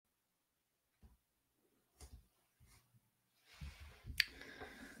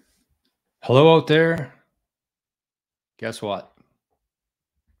Hello out there. Guess what?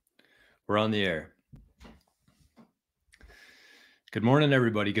 We're on the air. Good morning,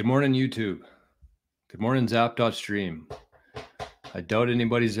 everybody. Good morning, YouTube. Good morning, Zap.stream. I doubt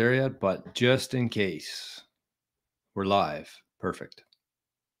anybody's there yet, but just in case, we're live. Perfect.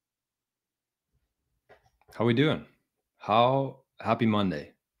 How we doing? Happy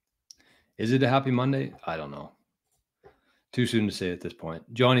Monday. Is it a happy Monday? I don't know. Too soon to say at this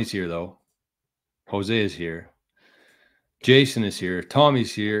point. Johnny's here, though. Jose is here. Jason is here.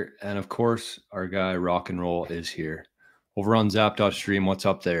 Tommy's here. And of course, our guy Rock and Roll is here. Over on Zap.stream, what's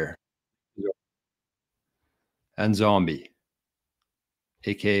up there? And Zombie,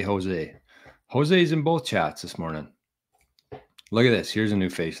 aka Jose. Jose's in both chats this morning. Look at this. Here's a new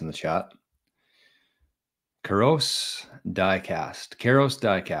face in the chat. Karos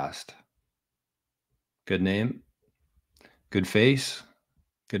Diecast. Good name. Good face.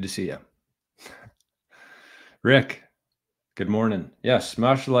 Good to see you. Rick, good morning. Yes,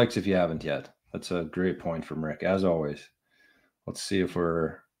 smash the likes if you haven't yet. That's a great point from Rick, as always. Let's see if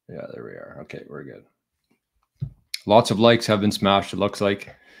we're... Yeah, there we are. Okay, we're good. Lots of likes have been smashed, it looks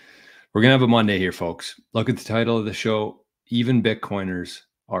like. We're going to have a Monday here, folks. Look at the title of the show. Even Bitcoiners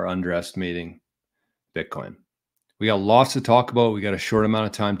are underestimating Bitcoin. We got lots to talk about. We got a short amount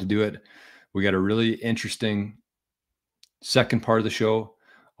of time to do it. We got a really interesting second part of the show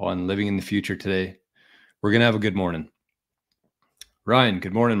on living in the future today. We're going to have a good morning. Ryan,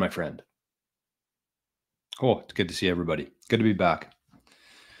 good morning, my friend. Oh, it's good to see everybody. Good to be back.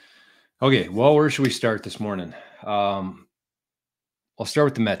 Okay, well, where should we start this morning? I'll start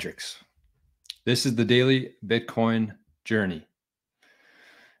with the metrics. This is the daily Bitcoin journey.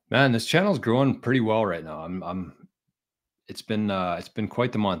 Man, this channel is growing pretty well right now. It's been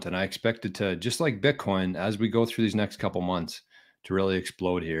quite the month, and I expect it to, just like Bitcoin, as we go through these next couple months, to really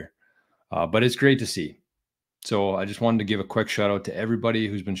explode here. But it's great to see. So I just wanted to give a quick shout out to everybody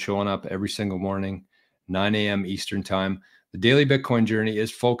who's been showing up every single morning, 9 a.m. Eastern time. The daily Bitcoin journey is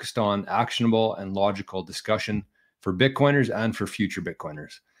focused on actionable and logical discussion for Bitcoiners and for future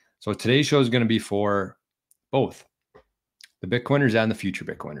Bitcoiners. So today's show is going to be for both the Bitcoiners and the future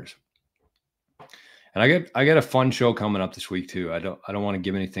Bitcoiners. And I got a fun show coming up this week too. I don't want to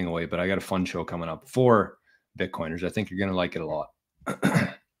give anything away, but I got a fun show coming up for Bitcoiners. I think you're going to like it a lot.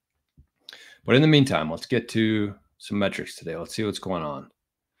 But in the meantime, let's get to some metrics today. Let's see what's going on.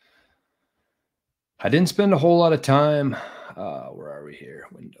 I didn't spend a whole lot of time. Where are we here?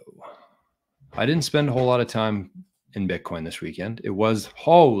 Window. I didn't spend a whole lot of time in Bitcoin this weekend. It was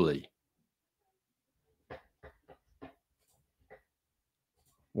holy.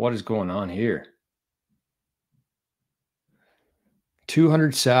 What is going on here?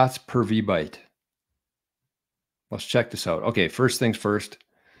 200 sats per VByte. Let's check this out. Okay, first things first.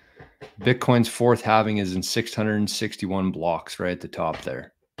 Bitcoin's fourth halving is in 661 blocks right at the top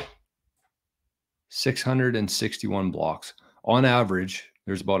there. 661 blocks. On average,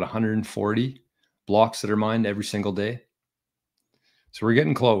 there's about 140 blocks that are mined every single day. So we're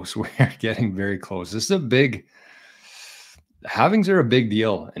getting close. We're getting very close. This is a big... Halvings are a big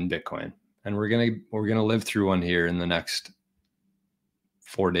deal in Bitcoin. And we're gonna live through one here in the next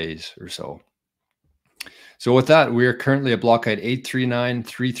 4 days or so. So with that, we are currently at block height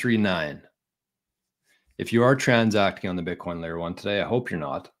 839,339. If you are transacting on the Bitcoin layer 1 today, I hope you're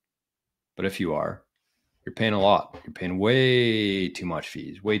not. But if you are, you're paying a lot. You're paying way too much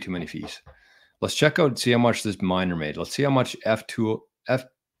fees, way too many fees. Let's check out, see how much this miner made. Let's see how much F2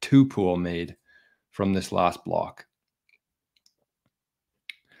 pool made from this last block.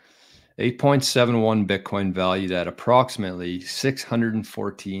 8.71 Bitcoin valued at approximately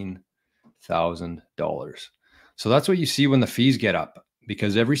 $614,000. So that's what you see when the fees get up,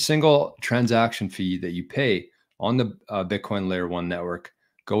 because every single transaction fee that you pay on the Bitcoin layer 1 network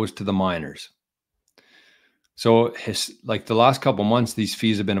goes to the miners. So like the last couple months, these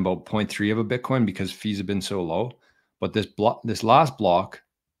fees have been about 0.3 of a Bitcoin because fees have been so low. But this last block,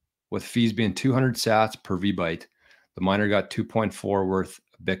 with fees being 200 sats per VByte, the miner got 2.4 worth of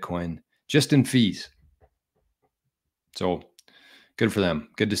Bitcoin just in fees. So good for them.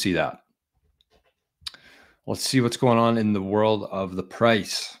 Good to see that. Let's see what's going on in the world of the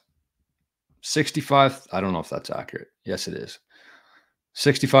price. 65, I don't know if that's accurate. Yes, it is.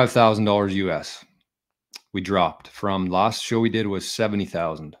 $65,000 US. We dropped from last show we did was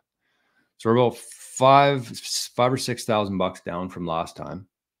 70,000. So we're about five or $6,000 down from last time.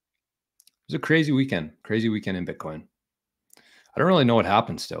 It was a crazy weekend in Bitcoin. I don't really know what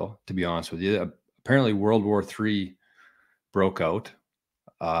happened still, to be honest with you. Apparently World War III broke out.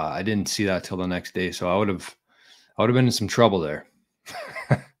 I didn't see that till the next day, so I would have been in some trouble there.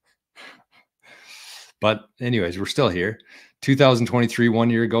 But anyways, we're still here. 2023, 1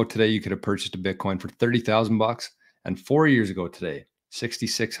 year ago today, you could have purchased a Bitcoin for 30,000 bucks. And 4 years ago today,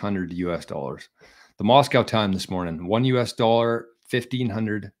 6,600 US dollars. The Moscow time this morning, $1 US,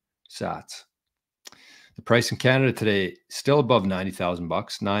 1,500 sats. The price in Canada today, still above 90,000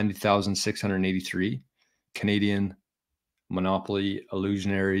 bucks, 90,683 Canadian Monopoly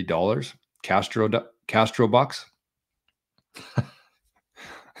illusionary dollars, Castro bucks.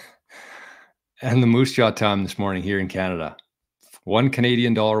 And the Moose Jaw time this morning here in Canada, $1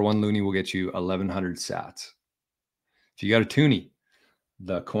 Canadian, 1 loonie will get you 1,100 sats. If you got a toonie,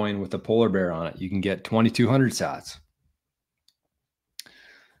 the coin with the polar bear on it, you can get 2,200 sats.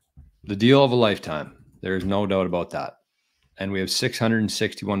 The deal of a lifetime. There is no doubt about that. And we have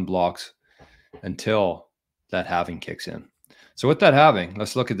 661 blocks until that halving kicks in. So with that halving,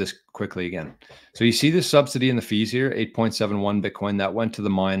 let's look at this quickly again. So you see the subsidy and the fees here, 8.71 Bitcoin, that went to the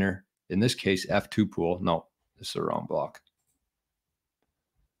miner. In this case, F2 pool. No, this is the wrong block.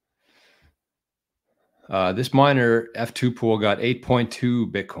 This miner, F2 pool, got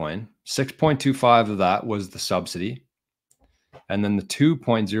 8.2 Bitcoin. 6.25 of that was the subsidy. And then the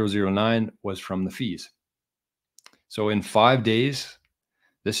 2.009 was from the fees. So in 5 days,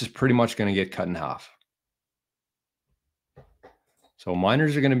 this is pretty much going to get cut in half. So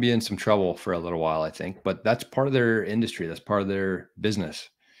miners are going to be in some trouble for a little while, I think. But that's part of their industry. That's part of their business,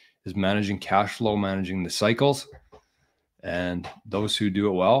 is managing cash flow, managing the cycles. And those who do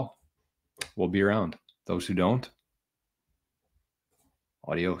it well will be around. Those who don't,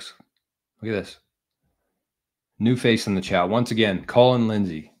 adios. Look at this. New face in the chat. Once again, Colin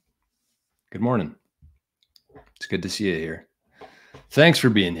Lindsay. Good morning. It's good to see you here. Thanks for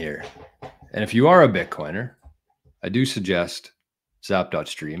being here. And if you are a Bitcoiner, I do suggest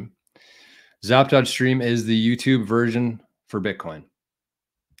Zap.stream. Zap.stream is the YouTube version for Bitcoin.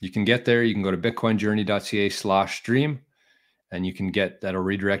 You can get there. You can go to bitcoinjourney.ca/stream, and you can get, that'll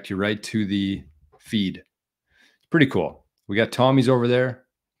redirect you right to the feed. It's pretty cool. We got Tommy's over there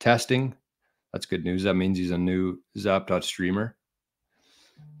testing. That's good news. That means he's a new Zap.streamer.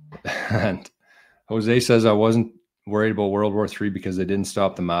 And Jose says, I wasn't worried about World War III because they didn't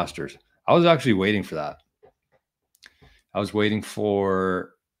stop the Masters. I was actually waiting for that. I was waiting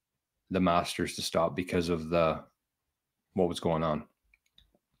for the Masters to stop because of what was going on.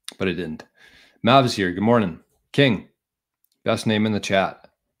 But it didn't. Mav is here. Good morning. King, best name in the chat.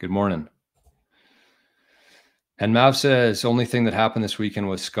 Good morning. And Mav says, only thing that happened this weekend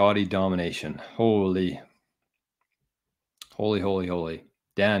was Scotty domination. Holy.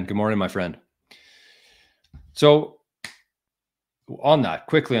 Dan, good morning, my friend. So on that,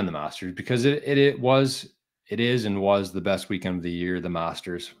 quickly on the Masters, because it is and was the best weekend of the year, the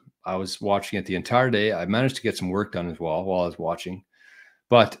Masters. I was watching it the entire day. I managed to get some work done as well while I was watching.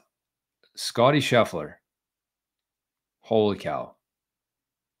 But Scotty Scheffler, holy cow.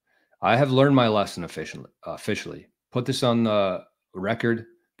 I have learned my lesson officially. Put this on the record.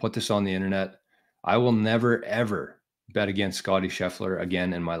 Put this on the internet. I will never, ever bet against Scotty Scheffler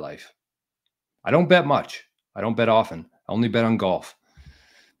again in my life. I don't bet much. I don't bet often. I only bet on golf.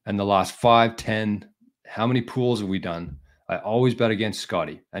 And the last 5, 10, how many pools have we done? I always bet against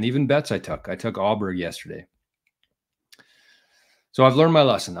Scotty. And even bets I took. I took Auberg yesterday. So I've learned my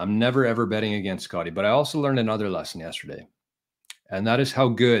lesson. I'm never, ever betting against Scotty. But I also learned another lesson yesterday. And that is how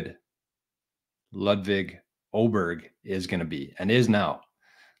good Ludwig Åberg is going to be and is now.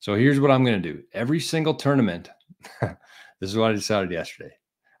 So here's what I'm going to do. Every single tournament, this is what I decided yesterday.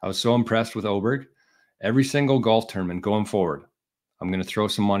 I was so impressed with Åberg. Every single golf tournament going forward, I'm going to throw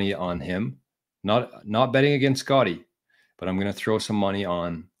some money on him. Not betting against Scotty, but I'm going to throw some money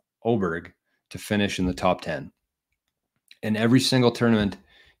on Åberg to finish in the top 10. In every single tournament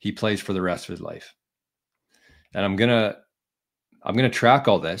he plays for the rest of his life. And I'm going to track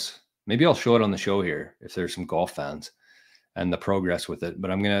all this. Maybe I'll show it on the show here if there's some golf fans and the progress with it. But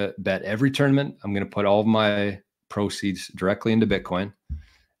I'm going to bet every tournament. I'm going to put all of my proceeds directly into Bitcoin.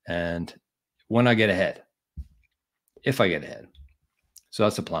 And when I get ahead, if I get ahead. So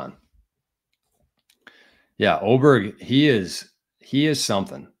that's the plan. Yeah, Åberg, he is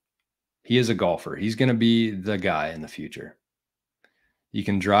something. He is a golfer. He's going to be the guy in the future. He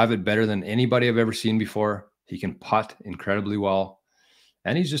can drive it better than anybody I've ever seen before. He can putt incredibly well.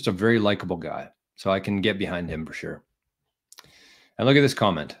 And he's just a very likable guy. So I can get behind him for sure. And look at this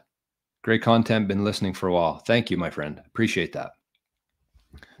comment. Great content. Been listening for a while. Thank you, my friend. Appreciate that.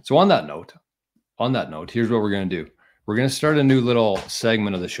 So on that note, here's what we're going to do. We're going to start a new little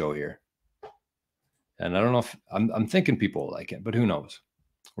segment of the show here. And I don't know if I'm thinking people will like it, but who knows?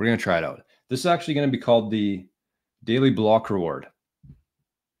 We're going to try it out. This is actually going to be called the Daily Block Reward.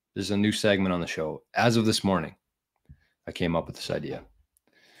 This is a new segment on the show. As of this morning, I came up with this idea.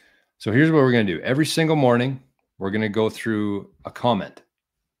 So here's what we're going to do. Every single morning, we're going to go through a comment.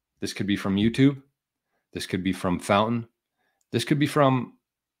 This could be from YouTube. This could be from Fountain. This could be from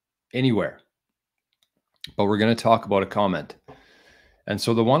anywhere. But we're going to talk about a comment. And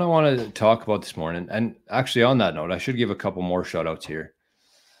so the one I want to talk about this morning, and actually on that note, I should give a couple more shout outs here.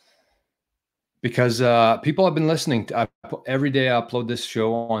 Because people have been listening. Every day I upload this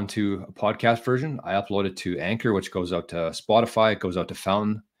show onto a podcast version. I upload it to Anchor, which goes out to Spotify. It goes out to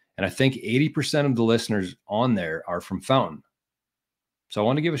Fountain. And I think 80% of the listeners on there are from Fountain. So I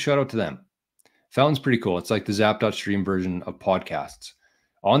want to give a shout out to them. Fountain's pretty cool. It's like the Zap.stream version of podcasts.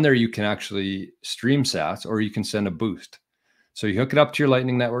 On there, you can actually stream sats or you can send a boost. So you hook it up to your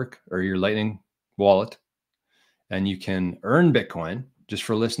Lightning Network or your Lightning wallet, and you can earn Bitcoin just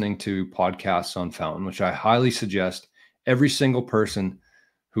for listening to podcasts on Fountain, which I highly suggest every single person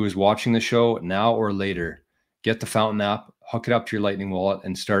who is watching the show now or later, get the Fountain app, hook it up to your Lightning wallet,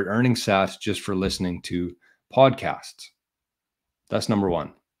 and start earning sats just for listening to podcasts. That's number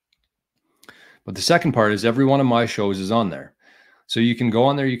one. But the second part is every one of my shows is on there. So you can go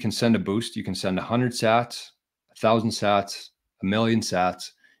on there, you can send a boost, you can send 100 sats, 1,000 sats, 1,000,000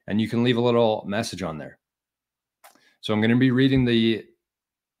 sats, and you can leave a little message on there. So I'm going to be reading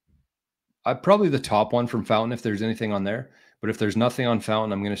probably the top one from Fountain if there's anything on there. But if there's nothing on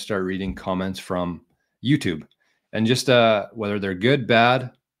Fountain, I'm going to start reading comments from YouTube. And just whether they're good,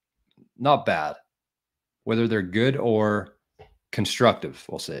 bad, not bad, whether they're good or constructive,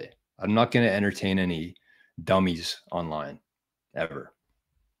 we'll say. I'm not going to entertain any dummies online, ever.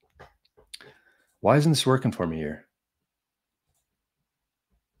 Why isn't this working for me here?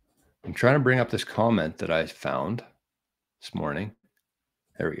 I'm trying to bring up this comment that I found this morning.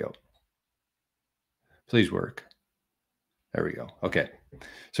 There we go. Please work. There we go. Okay.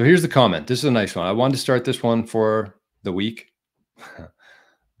 So here's the comment. This is a nice one. I wanted to start this one for the week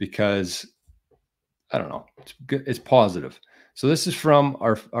because I don't know. It's good. It's positive. So this is from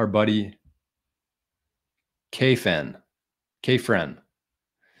our buddy K-Friend.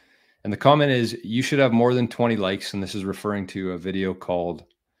 And the comment is, you should have more than 20 likes. And this is referring to a video called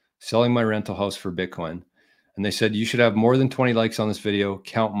Selling My Rental House for Bitcoin. And they said, you should have more than 20 likes on this video.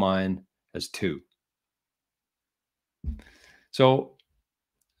 Count mine as 2. So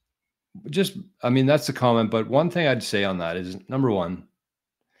that's the comment. But one thing I'd say on that is, number one,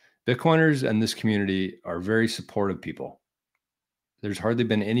 Bitcoiners and this community are very supportive people. There's hardly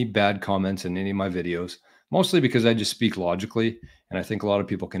been any bad comments in any of my videos, mostly because I just speak logically. And I think a lot of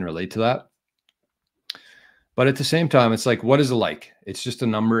people can relate to that. But at the same time, it's like, what is a like? It's just a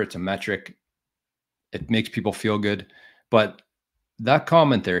number. It's a metric. It makes people feel good. But that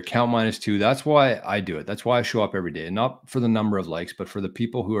comment there, count -2, that's why I do it. That's why I show up every day. Not for the number of likes, but for the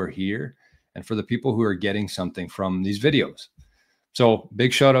people who are here and for the people who are getting something from these videos. So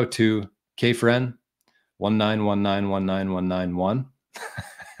big shout out to K-Friend 191919191.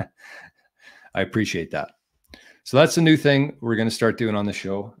 I appreciate that. So that's a new thing we're going to start doing on the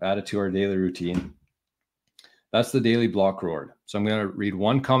show, add it to our daily routine. That's the daily block reward. So I'm going to read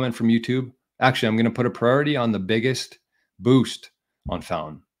one comment from YouTube. Actually, I'm going to put a priority on the biggest boost on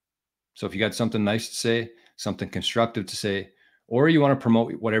Fountain. So if you got something nice to say, something constructive to say, or you want to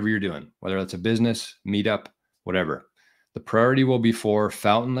promote whatever you're doing, whether that's a business, meetup, whatever, the priority will be for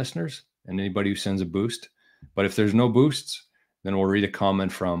Fountain listeners and anybody who sends a boost. But if there's no boosts, then we'll read a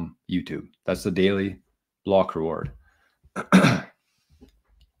comment from YouTube. That's the daily block reward.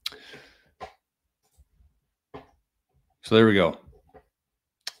 So there we go.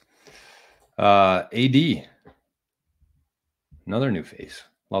 AD, another new face.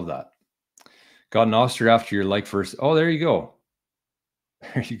 Love that. Got NOSTR after your like first. Oh, there you go.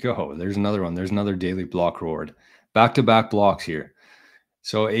 There you go. There's another one. There's another daily block reward. Back-to-back blocks here.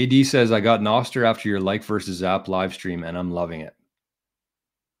 So AD says, I got NOSTR after your like versus Zap live stream, and I'm loving it.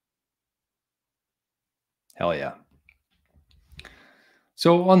 Hell yeah.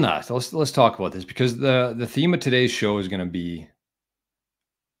 So on that, let's talk about this, because the theme of today's show is going to be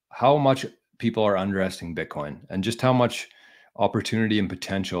how much people are underestimating Bitcoin and just how much opportunity and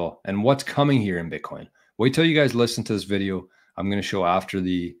potential and what's coming here in Bitcoin. Wait till you guys listen to this video I'm going to show after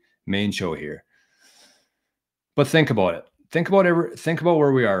the main show here. But think about it. Think about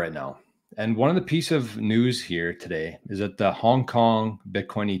where we are right now. And one of the pieces of news here today is that the Hong Kong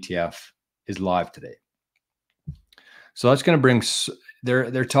Bitcoin ETF is live today. So that's going to bring,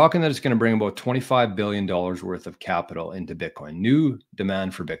 they're talking that it's going to bring about $25 billion worth of capital into Bitcoin. New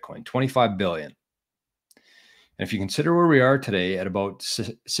demand for Bitcoin, $25 billion. And if you consider where we are today at about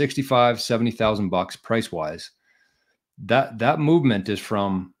 65, 70,000 bucks price wise, that movement is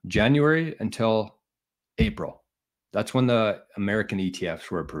from January until April. That's when the American ETFs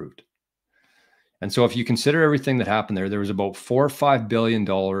were approved. And so if you consider everything that happened there was about $4 or $5 billion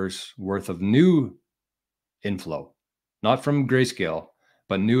worth of new inflow, not from Grayscale,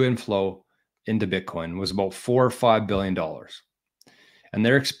 but new inflow into Bitcoin was about $4 or $5 billion. And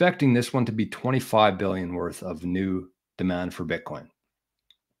they're expecting this one to be 25 billion worth of new demand for Bitcoin.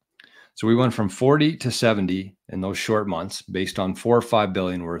 So we went from 40 to 70 in those short months based on 4 or 5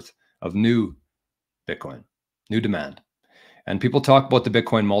 billion worth of new Bitcoin, new demand. And people talk about the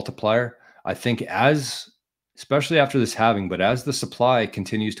Bitcoin multiplier. I think especially after this halving, but as the supply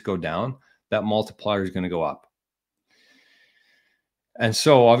continues to go down, that multiplier is going to go up. And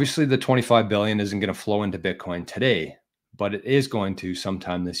so obviously the 25 billion isn't going to flow into Bitcoin today, but it is going to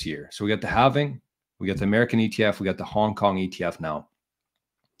sometime this year. So we got the halving, we got the American ETF, we got the Hong Kong ETF now.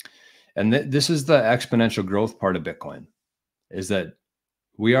 And this is the exponential growth part of Bitcoin, is that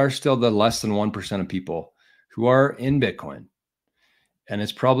we are still the less than 1% of people who are in Bitcoin. And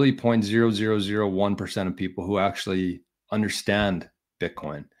it's probably 0.0001% of people who actually understand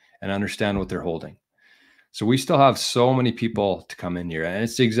Bitcoin and understand what they're holding. So we still have so many people to come in here. And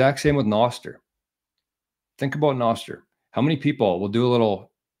it's the exact same with NOSTR. Think about NOSTR. How many people, we'll do a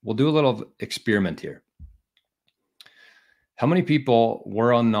little experiment here. How many people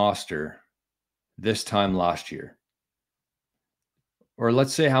were on NOSTR this time last year? Or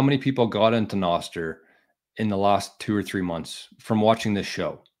let's say how many people got into NOSTR in the last 2 or 3 months from watching this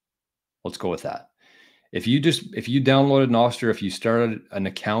show. Let's go with that. If you downloaded NOSTR, if you started an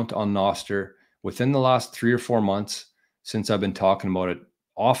account on NOSTR within the last 3 or 4 months since I've been talking about it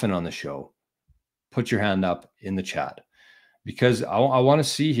often on the show, put your hand up in the chat, because I want to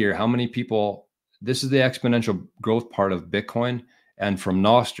see here how many people, this is the exponential growth part of Bitcoin and from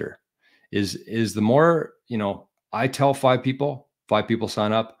NOSTR is the more, I tell 5 people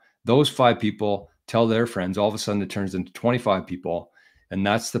sign up, those 5 people tell their friends, all of a sudden it turns into 25 people. And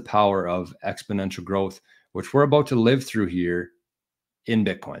that's the power of exponential growth, which we're about to live through here in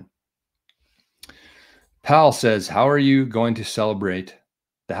Bitcoin. Pal says, how are you going to celebrate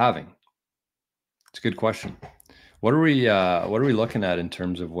the halving? It's a good question. What are we looking at in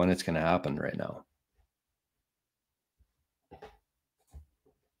terms of when it's going to happen right now?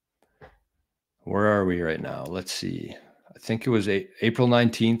 Where are we right now? Let's see. I think it was April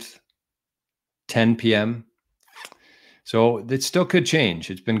 19th, 10 p.m. So it still could change.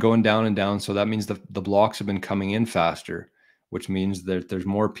 It's been going down and down. So that means the blocks have been coming in faster, which means that there's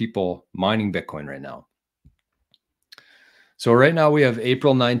more people mining Bitcoin right now. So right now we have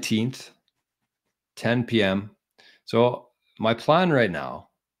April 19th, 10 p.m. So my plan right now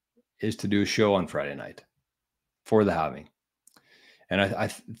is to do a show on Friday night for the halving. And I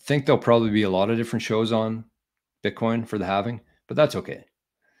think there'll probably be a lot of different shows on Bitcoin for the halving, but that's okay.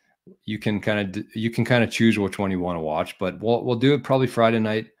 You can kind of choose which one you want to watch, but we'll do it probably Friday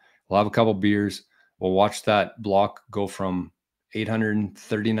night. We'll have a couple beers. We'll watch that block go from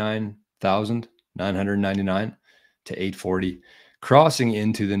 839,999 to 840, crossing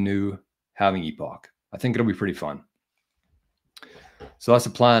into the new halving epoch. I think it'll be pretty fun. So that's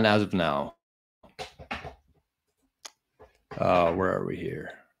the plan as of now. Where are we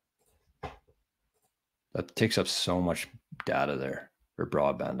here? That takes up so much data there. Or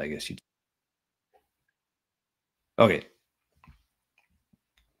broadband, I guess you. Okay.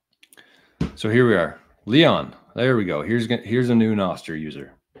 So here we are. Leon, there we go. Here's a new NOSTR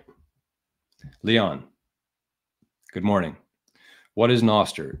user. Leon, good morning. What is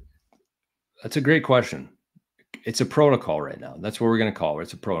NOSTR? That's a great question. It's a protocol right now. That's what we're going to call it.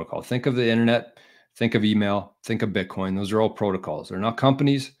 It's a protocol. Think of the internet, think of email, think of Bitcoin. Those are all protocols. They're not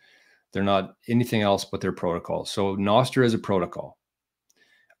companies. They're not anything else, but they're protocols. So NOSTR is a protocol.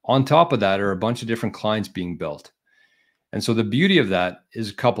 On top of that are a bunch of different clients being built. And so the beauty of that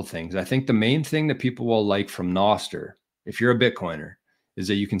is a couple things. I think the main thing that people will like from NOSTR, if you're a Bitcoiner, is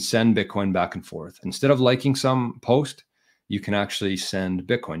that you can send Bitcoin back and forth. Instead of liking some post, you can actually send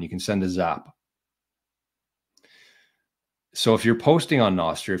Bitcoin. You can send a zap. So if you're posting on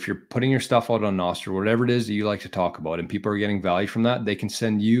NOSTR, if you're putting your stuff out on NOSTR, whatever it is that you like to talk about, and people are getting value from that, they can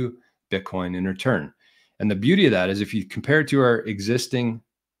send you Bitcoin in return. And the beauty of that is if you compare it to our existing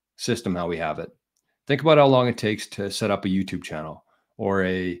system, how we have it, think about how long it takes to set up a YouTube channel or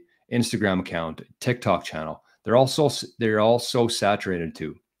a Instagram account, TikTok channel. They're all so saturated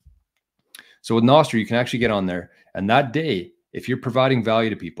too. So with NOSTR, you can actually get on there, and that day, if you're providing value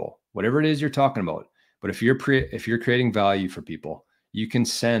to people, whatever it is you're talking about, but if you're creating value for people, you can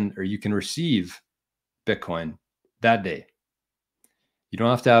send or you can receive Bitcoin that day. You don't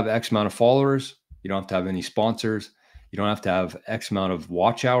have to have X amount of followers. You don't have to have any sponsors. You don't have to have X amount of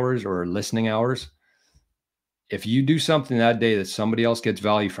watch hours or listening hours. If you do something that day that somebody else gets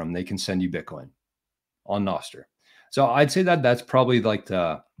value from, they can send you Bitcoin on NOSTR. So I'd say that that's probably like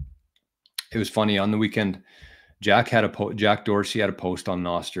it was funny on the weekend. Jack Dorsey had a post on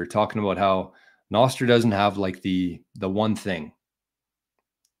NOSTR talking about how NOSTR doesn't have like the one thing,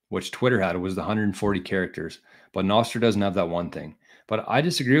 which Twitter had. It was the 140 characters, but NOSTR doesn't have that one thing. But I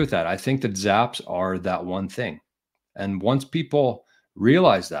disagree with that. I think that zaps are that one thing. And once people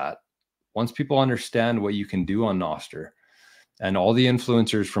realize that, once people understand what you can do on NOSTR, and all the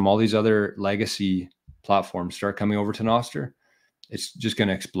influencers from all these other legacy platforms start coming over to NOSTR, it's just going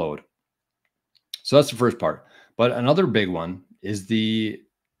to explode. So that's the first part. But another big one is the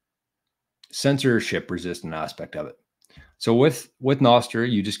censorship resistant aspect of it. So with NOSTR,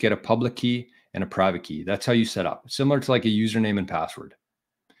 you just get a public key and a private key. That's how you set up, similar to like a username and password.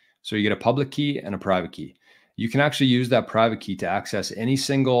 So you get a public key and a private key. You can actually use that private key to access any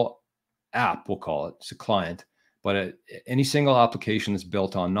single app, we'll call it. It's a client, but any single application that's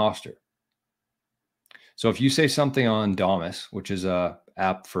built on NOSTR. So if you say something on Damus, which is a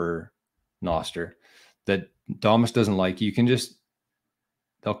app for NOSTR, that Damus doesn't like,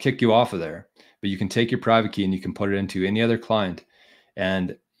 they'll kick you off of there. But you can take your private key and you can put it into any other client,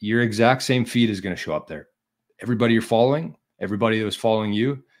 and your exact same feed is going to show up there. Everybody you're following, everybody that was following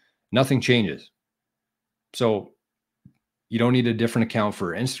you, nothing changes. So you don't need a different account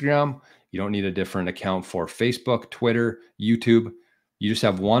for Instagram. You don't need a different account for Facebook, Twitter, YouTube. You just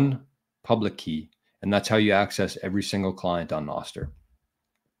have one public key, and that's how you access every single client on NOSTR.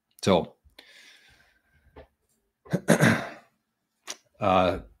 So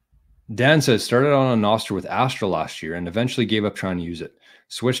Dan says, started on a NOSTR with Astra last year and eventually gave up trying to use it.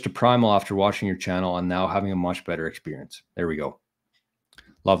 Switched to Primal after watching your channel and now having a much better experience. There we go.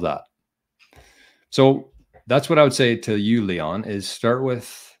 Love that. So that's what I would say to you, Leon, is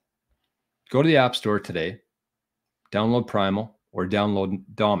go to the App Store today, download Primal or download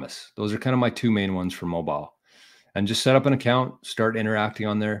Damus. Those are kind of my two main ones for mobile. And just set up an account, start interacting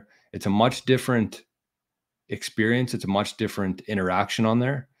on there. It's a much different experience. It's a much different interaction on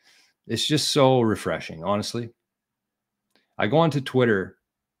there. It's just so refreshing, honestly. I go onto Twitter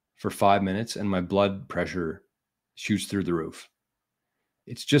for 5 minutes and my blood pressure shoots through the roof.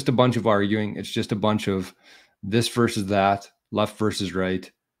 It's just a bunch of arguing. It's just a bunch of this versus that, left versus right.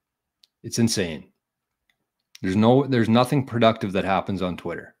 It's insane. There's nothing productive that happens on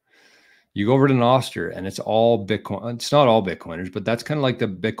Twitter. You go over to NOSTR and it's all Bitcoin. It's not all Bitcoiners, but that's kind of like the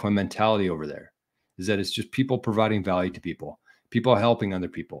Bitcoin mentality over there, is that it's just people providing value to people helping other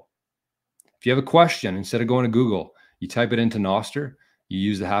people. If you have a question, instead of going to Google, you type it into NOSTR, you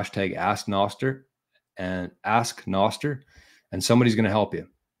use the hashtag ask NOSTR, and somebody's going to help you.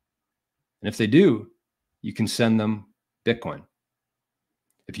 And if they do, you can send them Bitcoin.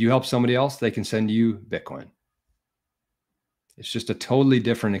 If you help somebody else, they can send you Bitcoin. It's just a totally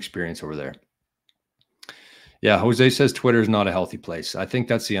different experience over there. Yeah, Jose says Twitter is not a healthy place. I think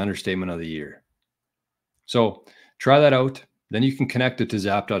that's the understatement of the year. So try that out. Then you can connect it to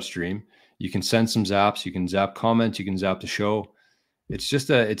zap.stream. You can send some zaps. You can zap comments. You can zap the show.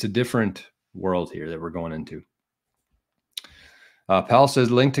 It's a different world here that we're going into. Pal says,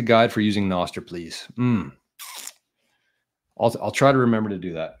 link to guide for using NOSTR, please. I'll try to remember to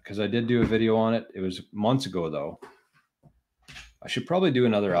do that because I did do a video on it. It was months ago, though. I should probably do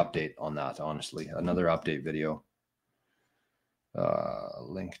another update on that, honestly. Another update video.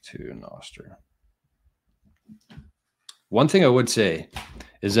 Link to NOSTR. One thing I would say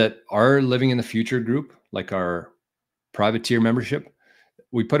is that our Living in the Future group, like our private tier membership,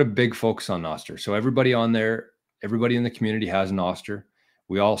 we put a big focus on NOSTR. So everybody on there, everybody in the community has NOSTR.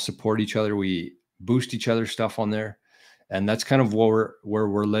 We all support each other. We boost each other's stuff on there. And that's kind of where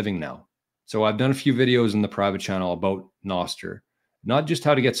we're living now. So I've done a few videos in the private channel about NOSTR, not just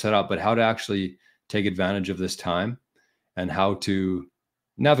how to get set up, but how to actually take advantage of this time and how to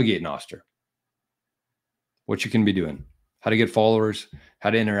navigate NOSTR, what you can be doing, how to get followers, how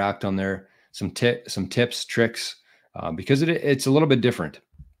to interact on there, some tips, tricks, because it's a little bit different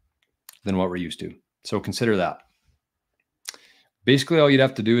than what we're used to. So consider that. Basically, all you'd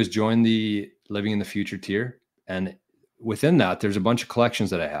have to do is join the Living in the Future tier. And within that, there's a bunch of collections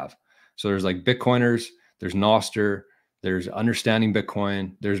that I have. So there's like Bitcoiners, there's NOSTR, there's Understanding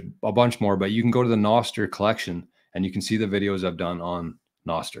Bitcoin, there's a bunch more, but you can go to the NOSTR collection and you can see the videos I've done on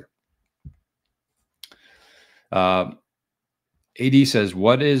NOSTR. AD says,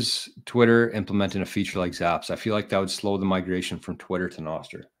 what is Twitter implementing a feature like Zaps? I feel like that would slow the migration from Twitter to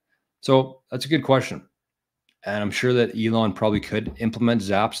NOSTR. So that's a good question. And I'm sure that Elon probably could implement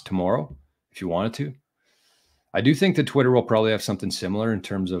Zaps tomorrow if you wanted to. I do think that Twitter will probably have something similar in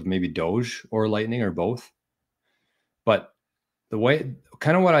terms of maybe Doge or Lightning or both. But the way,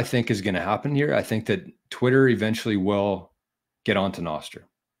 kind of what I think is going to happen here, I think that Twitter eventually will get onto NOSTR,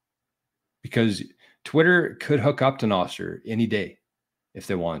 because Twitter could hook up to NOSTR any day if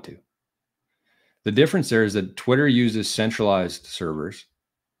they wanted to. The difference there is that Twitter uses centralized servers.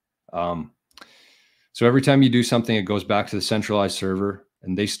 So every time you do something, it goes back to the centralized server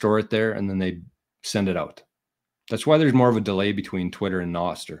and they store it there and then they send it out. That's why there's more of a delay between Twitter and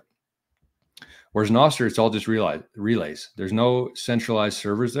NOSTR. Whereas NOSTR, it's all just relays. There's no centralized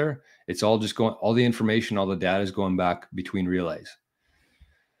servers there. It's all just going, all the information, all the data is going back between relays.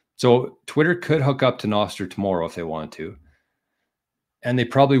 So Twitter could hook up to NOSTR tomorrow if they wanted to. And they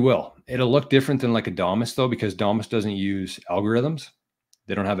probably will. It'll look different than like a Damus though, because Damus doesn't use algorithms.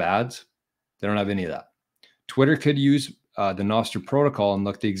 They don't have ads. They don't have any of that. Twitter could use the NOSTR protocol and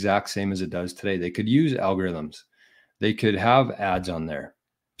look the exact same as it does today. They could use algorithms. They could have ads on there.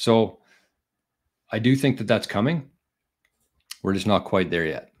 So I do think that that's coming. We're just not quite there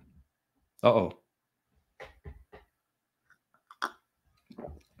yet. Uh-oh.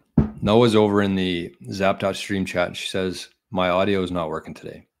 Noah's over in the Zapdot stream chat and she says, my audio is not working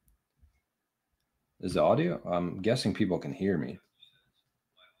today. Is the audio? I'm guessing people can hear me.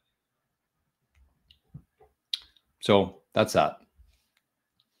 So that's that.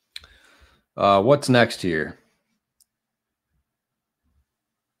 What's next here?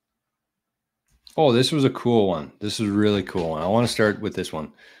 Oh, this was a cool one. This is a really cool one. I want to start with this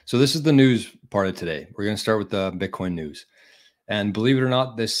one. So this is the news part of today. We're going to start with the Bitcoin news. And believe it or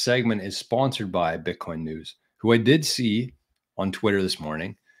not, this segment is sponsored by Bitcoin News, who I did see on Twitter this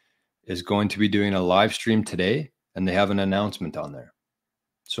morning is going to be doing a live stream today, and they have an announcement on there.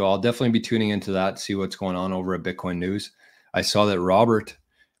 So I'll definitely be tuning into that, see what's going on over at Bitcoin News. I saw that Robert,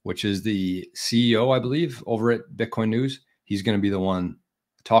 which is the CEO, I believe, over at Bitcoin News, he's going to be the one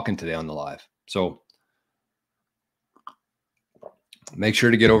talking today on the live. So make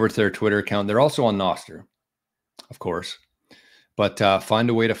sure to get over to their Twitter account. They're also on NOSTR, of course. But find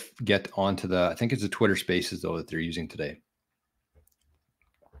a way to get onto the, I think it's the Twitter Spaces, though, that they're using today.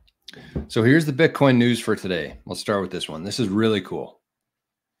 So here's the Bitcoin news for today. Let's start with this one. This is really cool,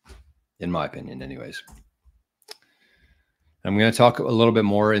 in my opinion, anyways. I'm going to talk a little bit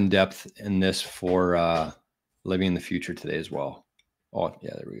more in depth in this for living in the future today as well. Oh,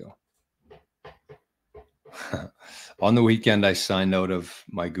 yeah, there we go. On the weekend, I signed out of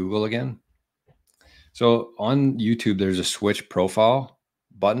my Google again. So on YouTube, there's a switch profile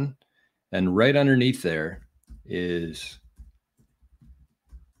button, and right underneath there is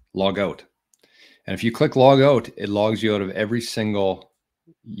log out. And if you click log out, it logs you out of every single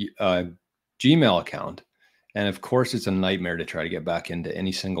Gmail account. And of course, it's a nightmare to try to get back into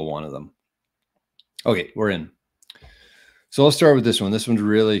any single one of them. Okay, we're in. So let's start with this one. This one's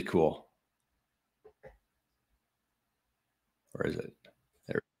really cool. Where is it?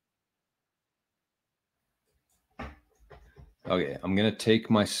 There. Okay, I'm going to take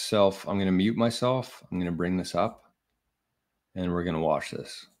myself, I'm going to mute myself. I'm going to bring this up and we're going to watch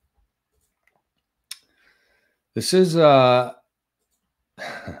this. This is, so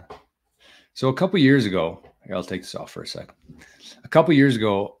a couple years ago, here, I'll take this off for a second. A couple years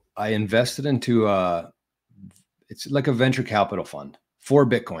ago, I invested into, it's like a venture capital fund for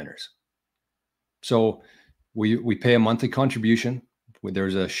Bitcoiners. So we pay a monthly contribution.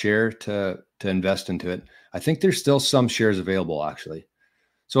 There's a share to invest into it. I think there's still some shares available, actually.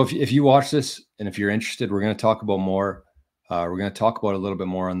 So if you watch this and if you're interested, we're going to talk about more. We're going to talk about a little bit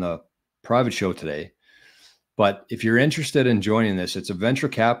more on the private show today. But if you're interested in joining this, it's a venture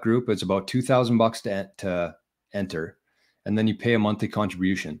cap group. It's about $2,000 to enter, and then you pay a monthly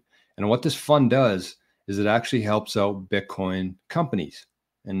contribution. And what this fund does is it actually helps out Bitcoin companies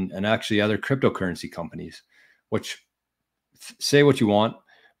and actually other cryptocurrency companies, which say what you want,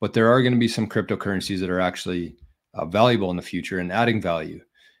 but there are going to be some cryptocurrencies that are actually valuable in the future and adding value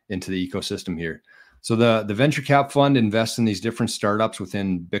into the ecosystem here. So the venture cap fund invests in these different startups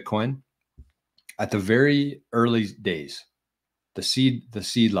within Bitcoin at the very early days, the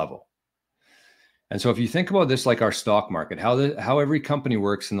seed level. And so if you think about this like our stock market, how every company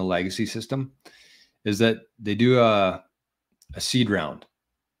works in the legacy system is that they do a seed round.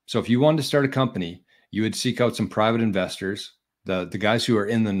 So if you wanted to start a company, you would seek out some private investors, the guys who are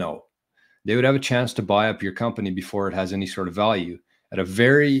in the know. They would have a chance to buy up your company before it has any sort of value at a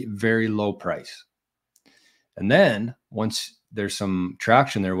very, very low price. And then once there's some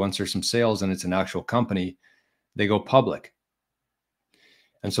traction there, once there's some sales and it's an actual company, they go public.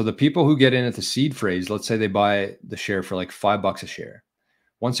 And so the people who get in at the seed phrase, let's say they buy the share for like $5 a share.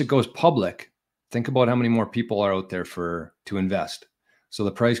 Once it goes public, think about how many more people are out there to invest. So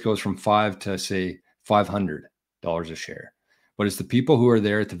the price goes from $5 to say $500 a share. But it's the people who are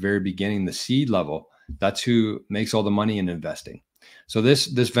there at the very beginning, the seed level, that's who makes all the money in investing. So this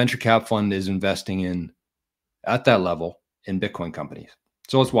venture cap fund is investing in, at that level, in Bitcoin companies.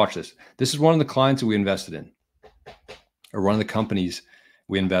 So let's watch this. This is one of the clients that we invested in, or one of the companies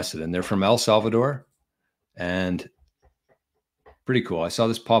we invested in. They're from El Salvador, and pretty cool. I saw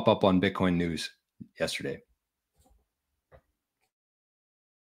this pop up on Bitcoin News yesterday.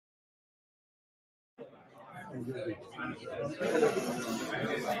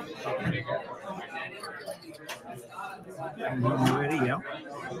 Ready? Yeah.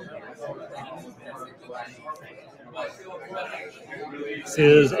 This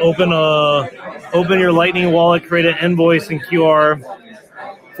is open your Lightning wallet, create an invoice in QR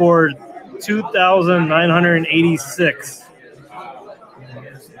for 2,986.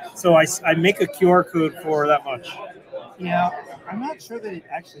 So I make a QR code for that much. Yeah, I'm not sure that it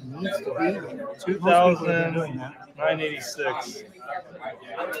actually needs to be. 2,986.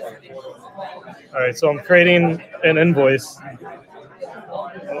 All right, so I'm creating an invoice.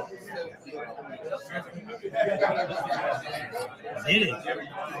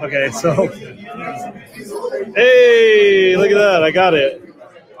 Okay, so hey, look at that! I got it.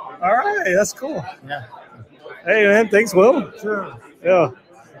 All right, that's cool. Yeah. Hey, man, thanks, Will. Sure. Yeah.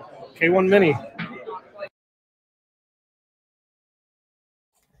 K1 Mini.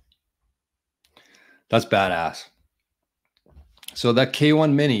 That's badass. So that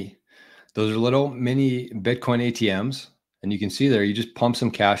K1 Mini, those are little mini Bitcoin ATMs. And you can see there, you just pump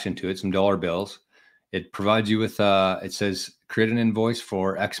some cash into it, some dollar bills. It provides you with, it says, create an invoice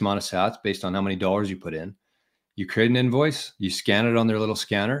for X amount of sats based on how many dollars you put in. You create an invoice, you scan it on their little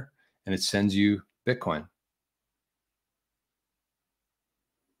scanner, and it sends you Bitcoin.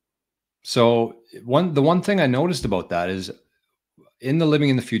 So the one thing I noticed about that is in the Living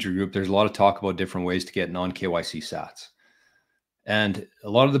in the Future group, there's a lot of talk about different ways to get non-KYC sats. And a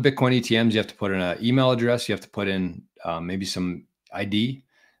lot of the Bitcoin ATMs, you have to put in an email address, you have to put in maybe some ID.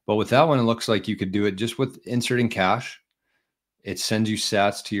 But with that one, it looks like you could do it just with inserting cash. It sends you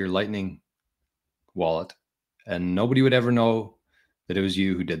sats to your Lightning wallet, and nobody would ever know that it was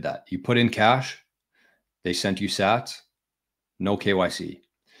you who did that. You put in cash, they sent you sats, no KYC.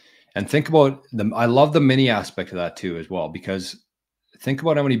 And think about I love the mini aspect of that too as well, because think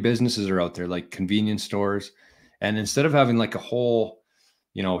about how many businesses are out there, like convenience stores. And instead of having like a whole,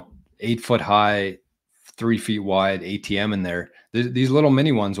 8 foot high, 3 feet wide ATM in there, these little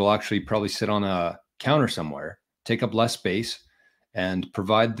mini ones will actually probably sit on a counter somewhere, take up less space, and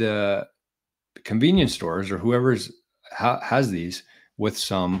provide the convenience stores or whoever has these with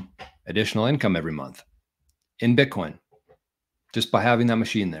some additional income every month in Bitcoin, just by having that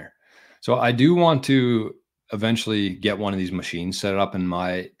machine there. So I do want to eventually get one of these machines, set it up in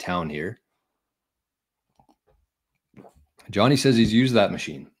my town here. Johnny says he's used that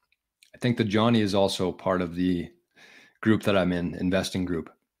machine. I think that Johnny is also part of the group that I'm in, investing group.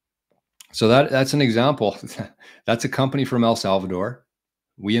 So that's an example. That's a company from El Salvador.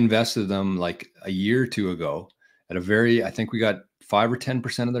 We invested them like a year or two ago at I think we got 5 or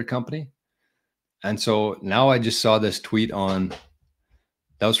 10% of their company. And so now I just saw this tweet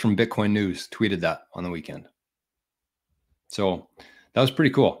that was from Bitcoin News, tweeted that on the weekend. So that was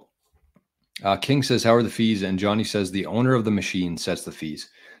pretty cool. King says, how are the fees? And Johnny says, the owner of the machine sets the fees.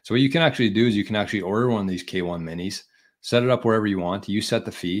 So what you can actually do is you can actually order one of these K1 minis, set it up wherever you want. You set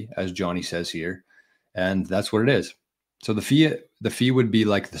the fee, as Johnny says here, and that's what it is. So the fee would be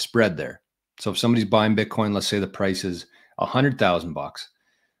like the spread there. So if somebody's buying Bitcoin, let's say the price is $100,000.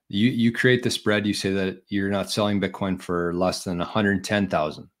 You create the spread. You say that you're not selling Bitcoin for less than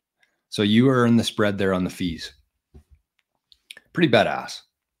 110,000. So you earn the spread there on the fees. Pretty badass.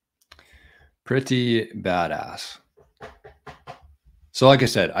 Pretty badass. So like I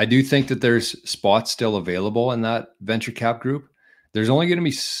said, I do think that there's spots still available in that venture cap group. There's only going to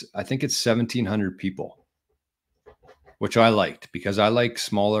be, I think it's 1,700 people, which I liked because I like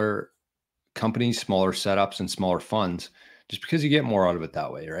smaller companies, smaller setups, and smaller funds, just because you get more out of it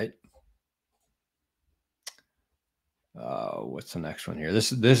that way, right? What's the next one here?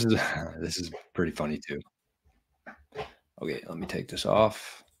 This is pretty funny too. Okay, let me take this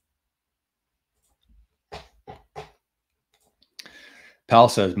off. Pal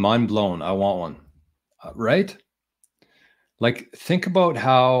says, mind blown. I want one. Right? Like, think about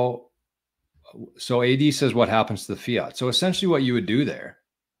how. So AD says, what happens to the fiat? So essentially what you would do there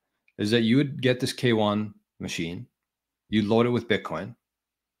is that you would get this K1 machine, you'd load it with Bitcoin,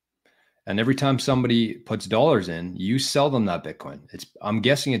 And every time somebody puts dollars in, you sell them that Bitcoin. I'm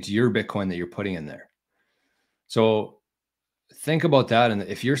guessing it's your Bitcoin that you're putting in there. So think about that. And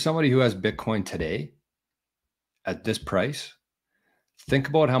if you're somebody who has Bitcoin today at this price, think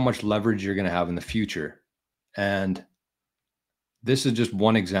about how much leverage you're going to have in the future. And this is just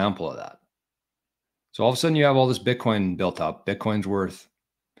one example of that. So all of a sudden you have all this Bitcoin built up. Bitcoin's worth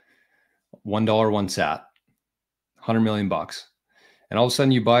 $1 one sat, 100 million bucks. And all of a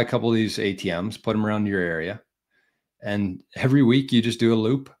sudden you buy a couple of these ATMs, put them around your area. And every week you just do a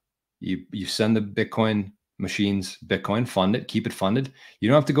loop. You send the Bitcoin machines Bitcoin, fund it, keep it funded. You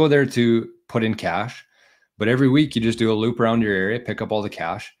don't have to go there to put in cash, but every week you just do a loop around your area, pick up all the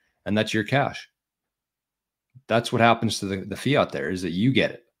cash, and that's your cash. That's what happens to the fiat there, is that you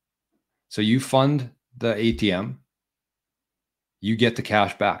get it. So you fund the ATM, you get the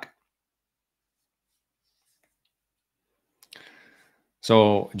cash back.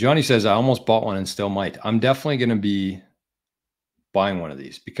 So Johnny says, I almost bought one and still might. I'm definitely going to be buying one of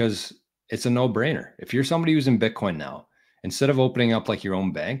these because it's a no-brainer. If you're somebody who's in Bitcoin now, instead of opening up like your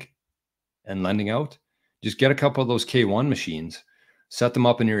own bank and lending out, just get a couple of those K1 machines, set them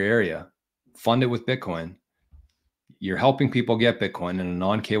up in your area, fund it with Bitcoin. You're helping people get Bitcoin in a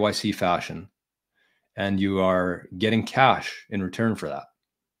non-KYC fashion, and you are getting cash in return for that.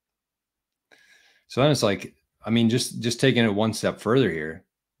 So then it's like, I mean, just taking it one step further here,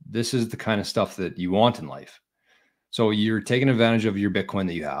 this is the kind of stuff that you want in life. So you're taking advantage of your Bitcoin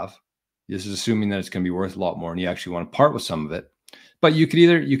that you have. This is assuming that it's going to be worth a lot more and you actually want to part with some of it. But you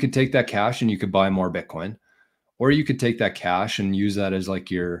could take that cash and you could buy more Bitcoin, or you could take that cash and use that as like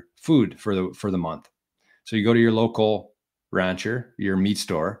your food for the month. So you go to your local rancher, your meat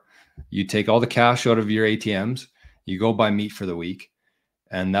store, you take all the cash out of your ATMs, you go buy meat for the week.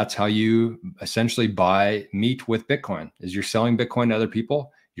 And that's how you essentially buy meat with Bitcoin, is you're selling Bitcoin to other people,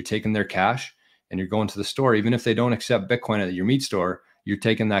 you're taking their cash and you're going to the store. Even if they don't accept Bitcoin at your meat store, you're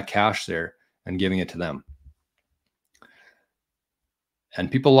taking that cash there and giving it to them. And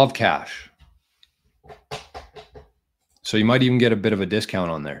people love cash. So you might even get a bit of a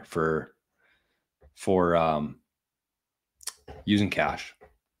discount on there for using cash.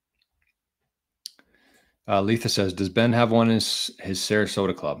 Letha says, does Ben have one in his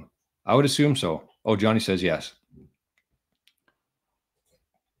Sarasota club? I would assume so. Oh, Johnny says yes.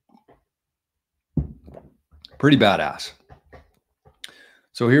 Pretty badass.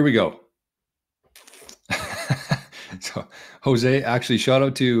 So here we go. So Jose, actually, shout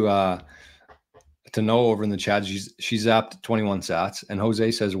out to Noah over in the chat. She's zapped 21 sats, and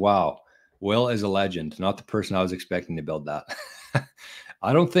Jose says, wow, Will is a legend, not the person I was expecting to build that.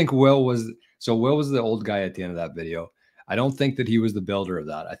 I don't think Will was. So Will was the old guy at the end of that video. I don't think that he was the builder of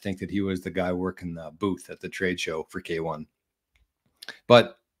that. I think that he was the guy working the booth at the trade show for K1.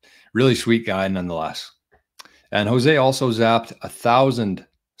 But really sweet guy nonetheless. And Jose also zapped 1,000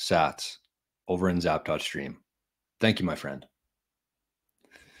 sats over in Zap.stream. Thank you, my friend.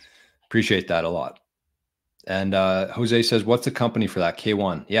 Appreciate that a lot. And Jose says, what's the company for that?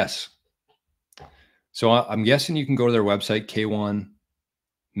 K1. Yes. So I'm guessing you can go to their website, K1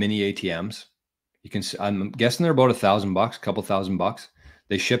 Mini ATMs. You can, I'm guessing they're about $1,000, a couple $1,000.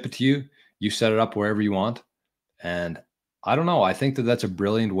 They ship it to you. You set it up wherever you want. And I don't know. I think that that's a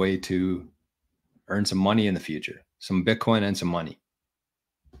brilliant way to earn some money in the future, some Bitcoin and some money.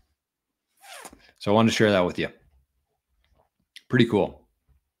 So I wanted to share that with you. Pretty cool.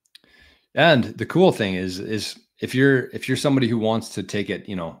 And the cool thing is if you're somebody who wants to take it,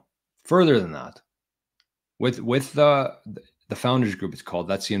 further than that, with the founders group, it's called,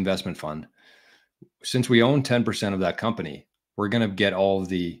 that's the investment fund. Since we own 10% of that company, we're going to get all of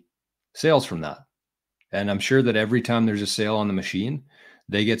the sales from that. And I'm sure that every time there's a sale on the machine,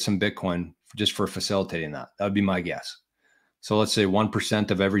 they get some Bitcoin just for facilitating that. That would be my guess. So let's say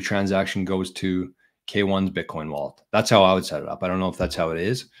 1% of every transaction goes to K1's Bitcoin wallet. That's how I would set it up. I don't know if that's how it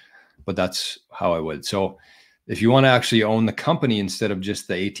is, but that's how I would. So if you want to actually own the company instead of just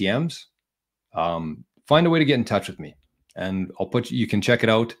the ATMs, find a way to get in touch with me, and you can check it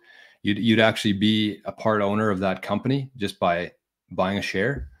out. You'd actually be a part owner of that company just by buying a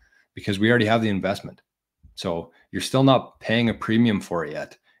share, because we already have the investment. So you're still not paying a premium for it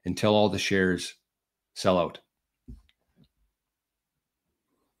yet until all the shares sell out.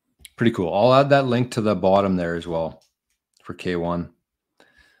 Pretty cool. I'll add that link to the bottom there as well for K1.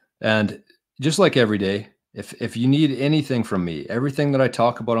 And just like every day, if you need anything from me, everything that I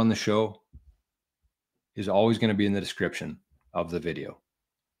talk about on the show is always going to be in the description of the video.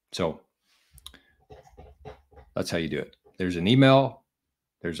 So that's how you do it. There's an email,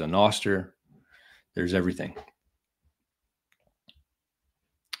 there's a NOSTR, there's everything.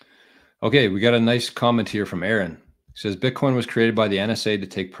 Okay, we got a nice comment here from Aaron. He says Bitcoin was created by the NSA to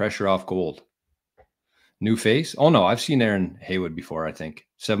take pressure off gold. New face? Oh no, I've seen Aaron Haywood before, I think.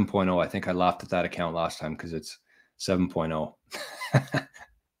 7.0. I think I laughed at that account last time because it's 7.0.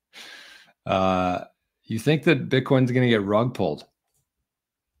 You think that Bitcoin's going to get rug pulled?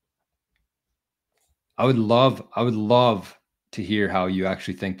 I would love to hear how you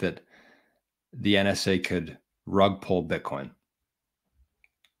actually think that the NSA could rug pull Bitcoin.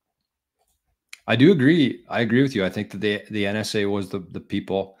 I do agree. I agree with you. I think that the NSA was the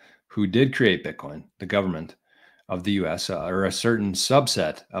people who did create Bitcoin, the government of the US, or a certain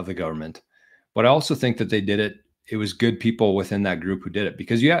subset of the government. But I also think that they did it. It was good people within that group who did it,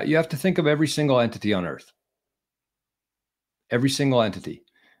 because you have to think of every single entity on earth. Every single entity,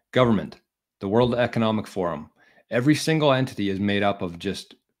 government, the World Economic Forum, every single entity is made up of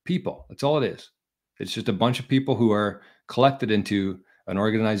just people. That's all it is. It's just a bunch of people who are collected into an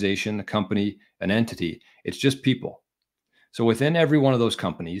organization, a company, an entity. It's just people. So within every one of those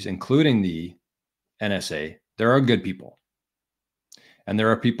companies, including the NSA, there are good people. And there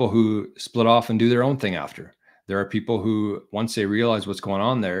are people who split off and do their own thing after. There are people who, once they realize what's going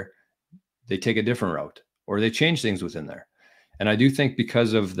on there, they take a different route or they change things within there. And I do think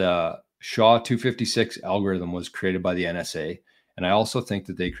because of the SHA-256 algorithm was created by the NSA, and I also think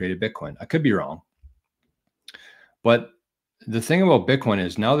that they created Bitcoin. I could be wrong. But the thing about Bitcoin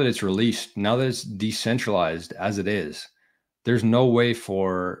is, now that it's released, now that it's decentralized as it is, there's no way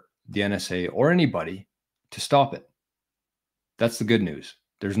for the NSA or anybody to stop it. That's the good news.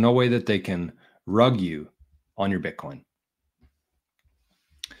 There's no way that they can rug you on your Bitcoin.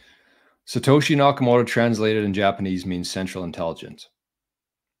 Satoshi Nakamoto translated in Japanese means central intelligence.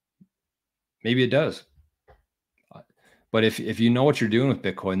 Maybe it does. But if you know what you're doing with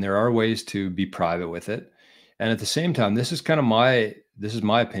Bitcoin, there are ways to be private with it. And at the same time, this is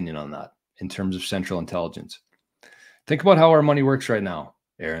my opinion on that in terms of central intelligence. Think about how our money works right now,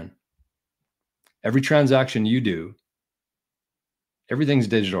 Aaron. Every transaction you do, everything's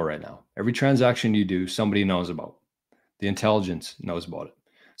digital right now. Every transaction you do, somebody knows about. The intelligence knows about it.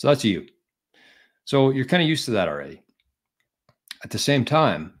 So that's you. So you're kind of used to that already. At the same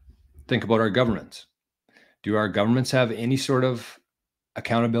time, think about our governments. Do our governments have any sort of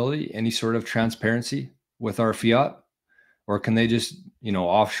accountability, any sort of transparency with our fiat? Or can they just,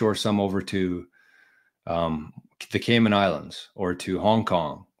 offshore some over to the Cayman Islands or to Hong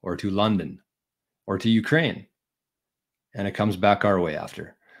Kong or to London or to Ukraine? And it comes back our way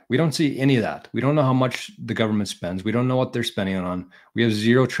after. We don't see any of that. We don't know how much the government spends. We don't know what they're spending it on. We have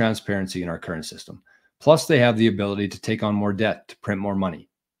zero transparency in our current system. Plus, they have the ability to take on more debt, to print more money.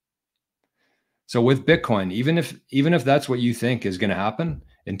 So with Bitcoin, even if that's what you think is going to happen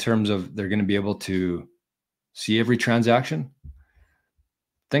in terms of they're going to be able to see every transaction,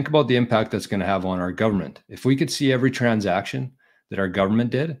 think about the impact that's going to have on our government. If we could see every transaction that our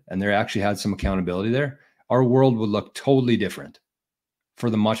government did and they actually had some accountability there, our world would look totally different for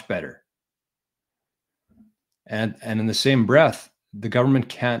the much better. And in the same breath, the government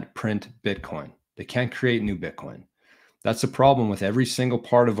can't print Bitcoin. They can't create new Bitcoin. That's the problem with every single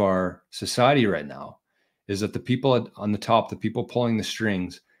part of our society right now, is that the people on the top, the people pulling the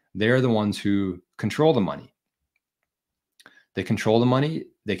strings, they're the ones who control the money. They control the money.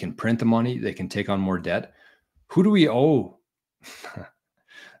 They can print the money. They can take on more debt. Who do we owe?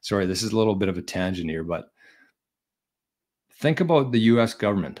 Sorry, this is a little bit of a tangent here, but think about the US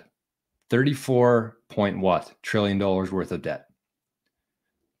government. 34 point what trillion dollars worth of debt.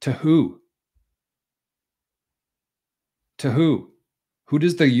 To who? To who? Who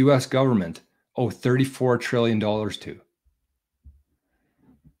does the US government owe $34 trillion to?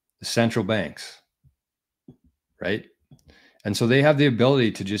 The central banks, right? And so they have the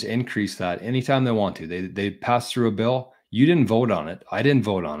ability to just increase that anytime they want to. They pass through a bill. You didn't vote on it. I didn't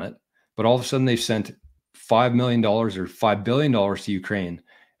vote on it. But all of a sudden they've sent $5 million or $5 billion to Ukraine.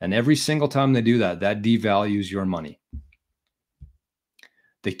 And every single time they do that, that devalues your money.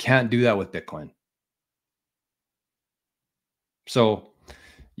 They can't do that with Bitcoin. So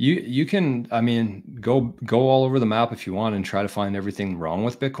you can, go all over the map if you want and try to find everything wrong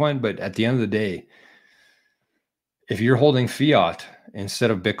with Bitcoin. But at the end of the day, if you're holding fiat instead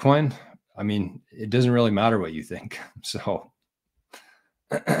of Bitcoin, it doesn't really matter what you think. So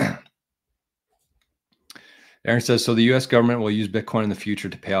Aaron says, so the US government will use Bitcoin in the future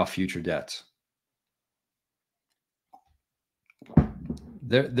to pay off future debts.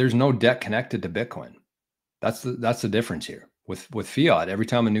 There's no debt connected to Bitcoin. That's the difference here. With fiat, every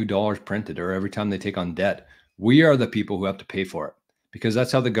time a new dollar is printed or every time they take on debt, we are the people who have to pay for it, because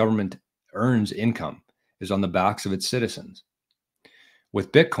that's how the government earns income, is on the backs of its citizens.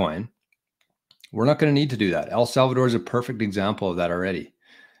 With Bitcoin, We're not going to need to do that. El Salvador is a perfect example of that already.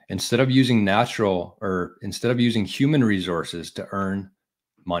 Instead of using human resources to earn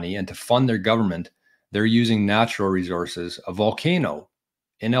money and to fund their government, they're using natural resources, a volcano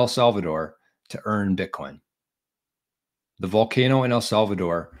in El Salvador, to earn Bitcoin. The volcano in El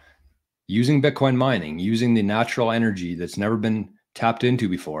Salvador, using Bitcoin mining, using the natural energy that's never been tapped into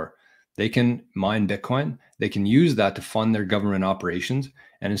before, they can mine Bitcoin. They can use that to fund their government operations.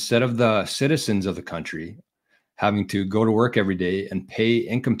 And instead of the citizens of the country having to go to work every day and pay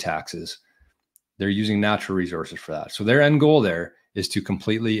income taxes, they're using natural resources for that. So their end goal there is to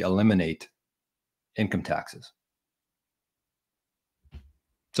completely eliminate income taxes.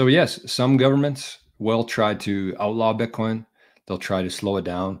 So yes, some governments will try to outlaw Bitcoin. They'll try to slow it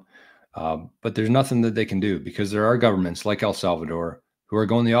down. But there's nothing that they can do, because there are governments like El Salvador who are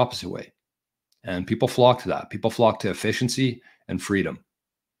going the opposite way. And people flock to that. People flock to efficiency and freedom.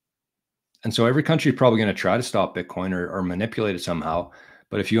 And so every country is probably going to try to stop Bitcoin or manipulate it somehow.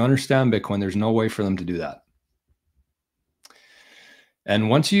 But if you understand Bitcoin, there's no way for them to do that. And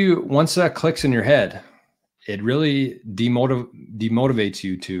once that clicks in your head, it really demotivates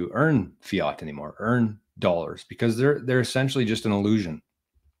you to earn fiat anymore, earn dollars, because they're essentially just an illusion.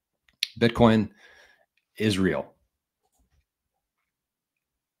 Bitcoin is real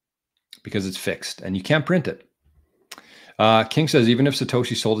because it's fixed and you can't print it. King says, even if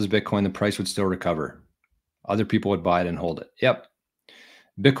Satoshi sold his Bitcoin, the price would still recover. Other people would buy it and hold it. Yep.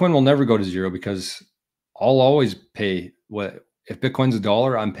 Bitcoin will never go to zero, because I'll always pay if Bitcoin's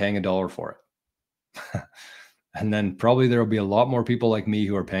 $1, I'm paying $1 for it. And then probably there will be a lot more people like me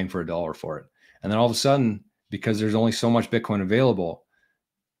who are paying for $1 for it. And then all of a sudden, because there's only so much Bitcoin available,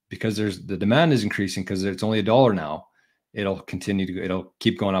 because the demand is increasing, because it's only $1 now, it'll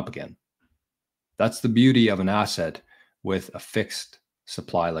keep going up again. That's the beauty of an asset with a fixed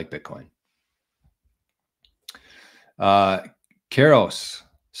supply like Bitcoin. Karos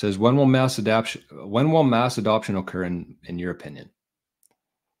says, when will mass adoption occur in your opinion?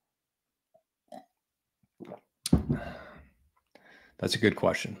 That's a good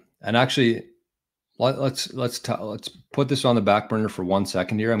question. And actually, let's put this on the back burner for 1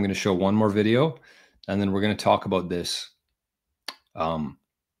 second here. I'm going to show one more video, and then we're going to talk about this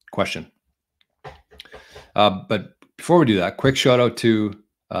question. But before we do that, quick shout out to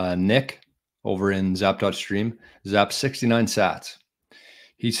Nick over in Zap.stream, Zap 69 sats.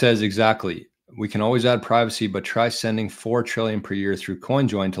 He says, exactly, we can always add privacy, but try sending 4 trillion per year through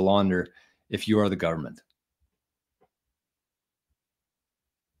CoinJoin to launder if you are the government.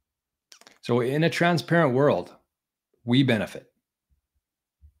 So in a transparent world, we benefit.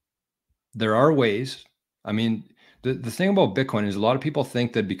 There are ways. I mean, the thing about Bitcoin is a lot of people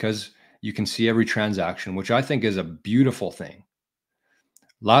think that because you can see every transaction, which I think is a beautiful thing.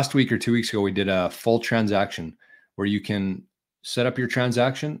 Last week or 2 weeks ago, we did a full transaction where you can set up your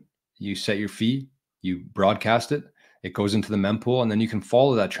transaction, you set your fee, you broadcast it, it goes into the mempool, and then you can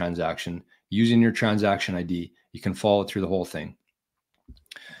follow that transaction using your transaction ID. You can follow it through the whole thing.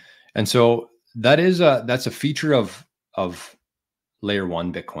 And so that's a feature of layer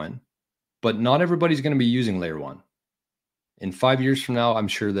 1 Bitcoin, but not everybody's going to be using layer 1. In 5 years from now, I'm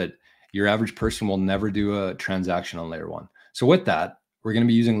sure that your average person will never do a transaction on layer 1. So with that, we're going to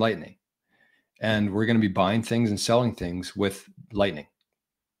be using Lightning, and we're going to be buying things and selling things with Lightning.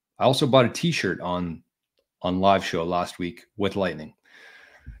 I also bought a t-shirt on live show last week with Lightning.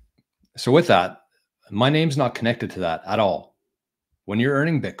 So with that, my name's not connected to that at all. When you're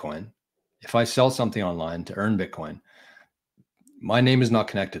earning Bitcoin, if I sell something online to earn Bitcoin, my name is not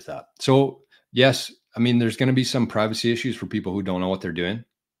connected to that. So yes, I mean, there's going to be some privacy issues for people who don't know what they're doing,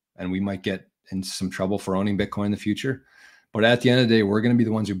 and we might get in some trouble for owning Bitcoin in the future. But at the end of the day, we're going to be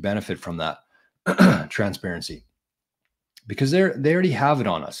the ones who benefit from that transparency, because they already have it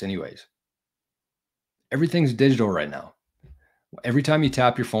on us anyways. Everything's digital right now. Every time you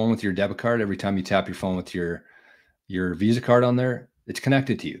tap your phone with your debit card, every time you tap your phone with your Visa card on there, it's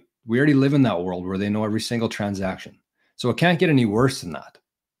connected to you. We already live in that world where they know every single transaction. So it can't get any worse than that.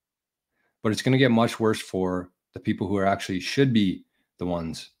 But it's going to get much worse for the people who actually should be the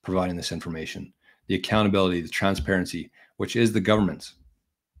ones providing this information, the accountability, the transparency, which is the government's.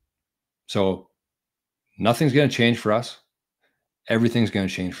 So nothing's going to change for us. Everything's going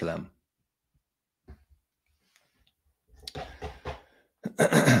to change for them.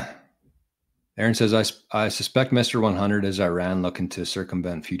 Aaron says, I suspect Mr. 100 is Iran looking to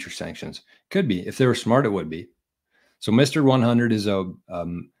circumvent future sanctions. Could be. If they were smart, it would be. So Mr. 100 is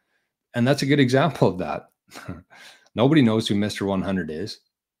and that's a good example of that. Nobody knows who Mr. 100 is.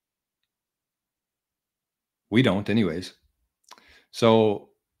 We don't anyways. So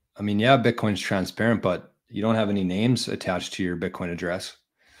I mean, yeah, Bitcoin's transparent, but you don't have any names attached to your Bitcoin address.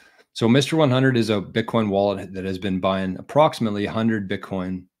 So Mr. 100 is a Bitcoin wallet that has been buying approximately 100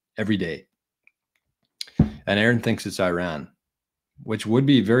 Bitcoin every day. And Aaron thinks it's Iran, which would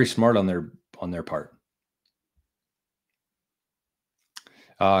be very smart on their part.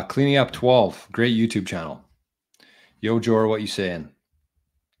 Cleaning Up 12, great YouTube channel. Yo, Jor, what you saying?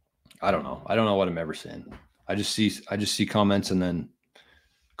 I don't know. I don't know what I'm ever saying. I just see comments and then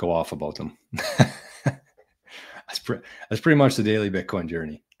go off about them. That's pretty much the daily Bitcoin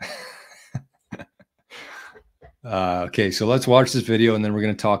journey. Okay, so let's watch this video and then we're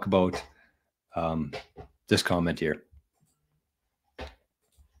going to talk about this comment here.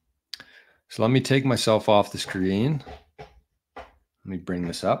 So let me take myself off the screen. Let me bring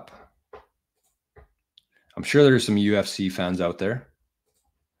this up. I'm sure there's some UFC fans out there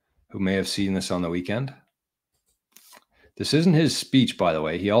who may have seen this on the weekend. This isn't his speech, by the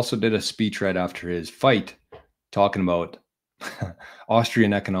way. He also did a speech right after his fight talking about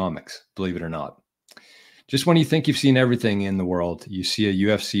Austrian economics, believe it or not. Just when you think you've seen everything in the world, you see a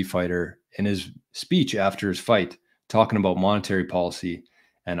UFC fighter in his speech after his fight talking about monetary policy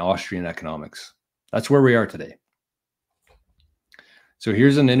and Austrian economics. That's where we are today. So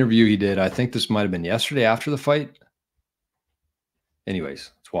here's an interview he did. I think this might have been yesterday after the fight.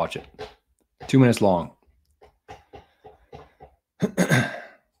 Anyways, let's watch it. 2 minutes long.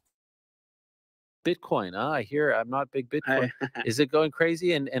 Bitcoin. I hear I'm not big Bitcoin. Is it going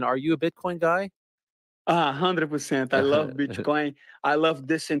crazy? And are you a Bitcoin guy? 100%. I love Bitcoin. I love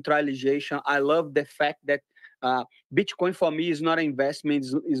decentralization. I love the fact that Bitcoin for me is not an investment.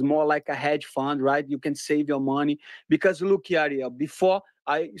 It's more like a hedge fund, right? You can save your money. Because look, Ariel, before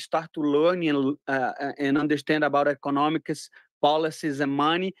I start to learn and understand about economics, policies, and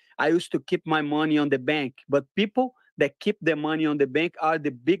money, I used to keep my money on the bank. But people that keep their money on the bank are the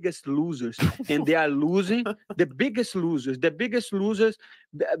biggest losers, and they are losing the biggest losers. The biggest losers,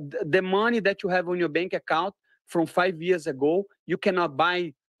 the money that you have on your bank account from 5 years ago, you cannot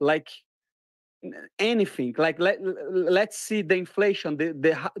buy like anything. Like let's see the inflation,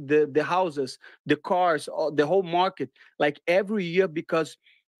 the houses, the cars, the whole market. Like every year, because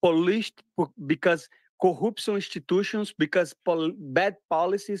corruption institutions, because bad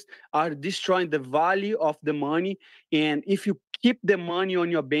policies are destroying the value of the money. And if you keep the money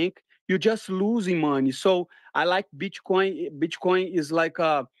on your bank, you're just losing money. So I like Bitcoin. Bitcoin is like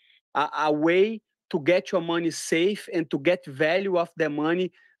a way to get your money safe and to get value of the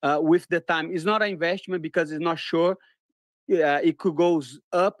money with the time. It's not an investment because it's not sure. It could go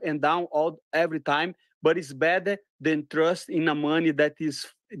up and down every time, but it's better than trust in a money that is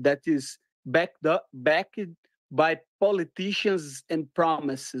backed by politicians and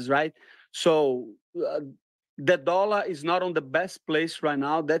promises, right? So the dollar is not on the best place right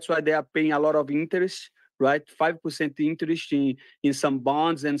now. That's why they are paying a lot of interest, right? 5% interest in some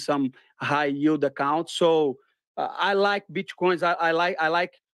bonds and some high yield accounts. So I like Bitcoins. I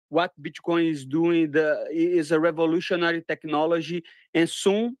like what Bitcoin is doing. Is a revolutionary technology. And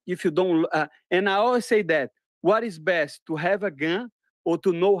soon, if you don't, and I always say that, what is best, to have a gun or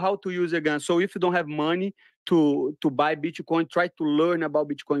to know how to use a gun? So if you don't have money to buy Bitcoin, try to learn about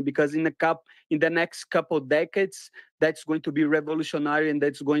Bitcoin, because in the next couple of decades, that's going to be revolutionary, and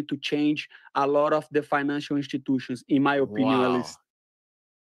that's going to change a lot of the financial institutions, in my opinion, at least.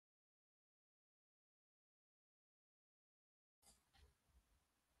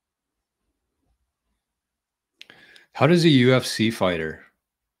 How does a UFC fighter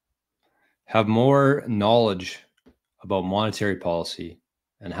have more knowledge about monetary policy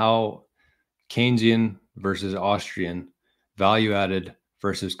and how Keynesian versus Austrian, value added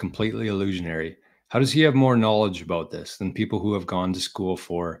versus completely illusionary? How does he have more knowledge about this than people who have gone to school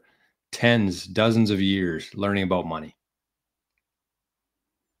for dozens of years learning about money?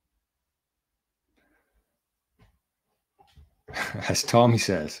 As Tommy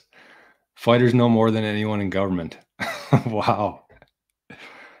says, fighters know more than anyone in government. Wow.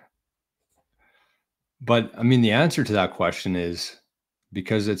 But I mean, the answer to that question is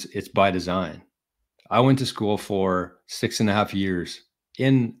because it's by design. I went to school for 6.5 years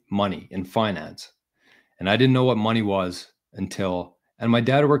in money, in finance, and I didn't know what money was and my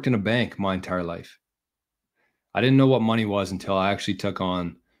dad worked in a bank my entire life. I didn't know what money was until I actually took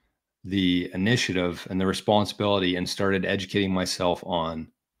on the initiative and the responsibility and started educating myself on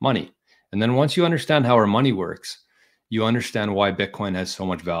money. And then once you understand how our money works, you understand why Bitcoin has so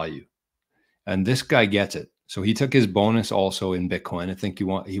much value. And this guy gets it. So he took his bonus also in Bitcoin. I think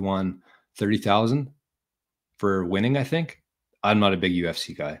he won 30,000 for winning, I think. I'm not a big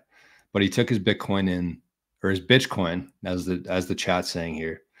UFC guy, but he took his Bitcoin his Bitcoin, as the chat's saying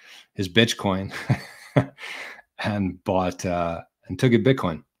here. his Bitcoin and bought and took it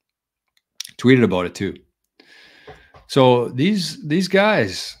Bitcoin. Tweeted about it too. So these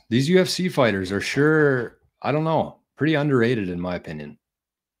guys, these UFC fighters are sure, I don't know, pretty underrated in my opinion.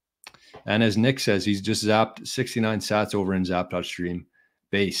 And as Nick says, he's just zapped 69 sats over in Zap.stream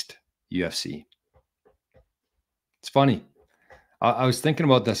based UFC. It's funny. I was thinking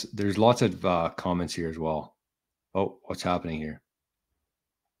about this. There's lots of comments here as well. Oh, what's happening here?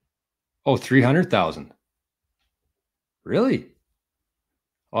 Oh, 300,000. Really?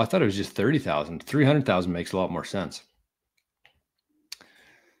 Oh, I thought it was just 30,000. 300,000 makes a lot more sense.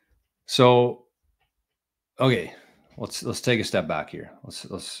 So, okay, let's take a step back here.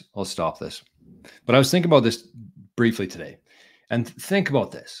 Let's stop this. But I was thinking about this briefly today, and think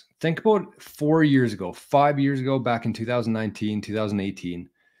about this. Think about 4 years ago, 5 years ago, back in 2019, 2018.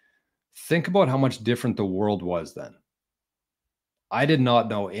 Think about how much different the world was then. I did not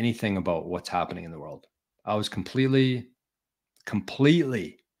know anything about what's happening in the world. I was completely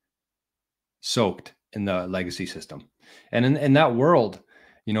soaked in the legacy system. And in that world,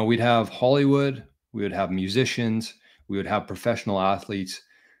 you know, we'd have Hollywood, we would have musicians, we would have professional athletes.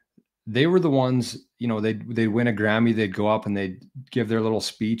 They were the ones, you know, they'd win a Grammy, they'd go up and they'd give their little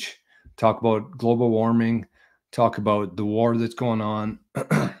speech, talk about global warming, talk about the war that's going on.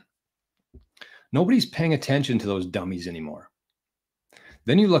 Nobody's paying attention to those dummies anymore.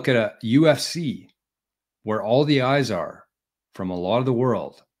 Then you look at a UFC where all the eyes are from a lot of the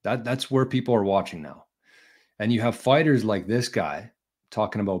world. That's where people are watching now. And you have fighters like this guy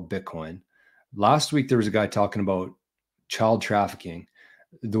talking about Bitcoin. Last week, there was a guy talking about child trafficking.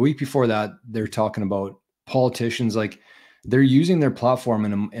 The week before that, they're talking about politicians. Like, they're using their platform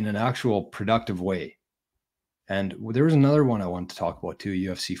in an actual productive way. And there was another one I wanted to talk about too,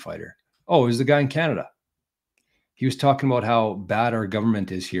 a UFC fighter. Oh, it was the guy in Canada. He was talking about how bad our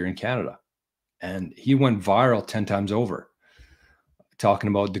government is here in Canada. And he went viral 10 times over talking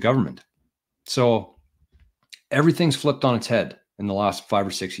about the government. So everything's flipped on its head in the last 5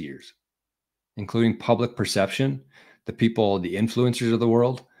 or 6 years, including public perception, the people, the influencers of the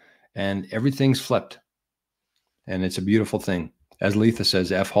world, and everything's flipped. And it's a beautiful thing. As Letha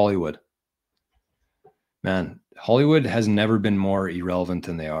says, F Hollywood. Man, Hollywood has never been more irrelevant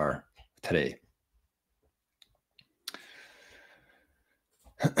than they are today.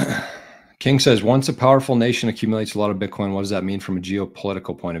 King says, once a powerful nation accumulates a lot of Bitcoin, what does that mean from a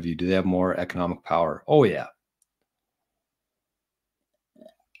geopolitical point of view? Do they have more economic power? Oh, yeah.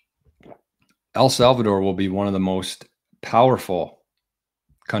 El Salvador will be one of the most powerful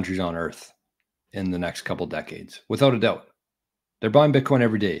countries on earth in the next couple decades, without a doubt. They're buying Bitcoin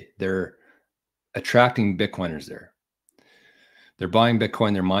every day. They're attracting Bitcoiners there. They're buying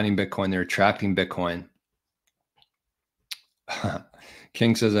Bitcoin. They're mining Bitcoin. They're attracting Bitcoin.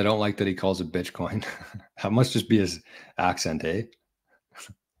 King says, I don't like that he calls it Bitcoin. That must just be his accent, eh?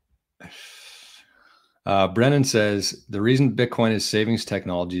 Brennan says, the reason Bitcoin is savings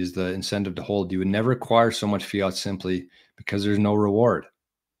technology is the incentive to hold. You would never acquire so much fiat simply because there's no reward.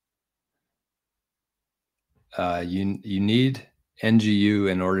 You need NGU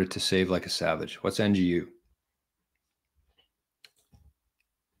in order to save like a savage. What's NGU?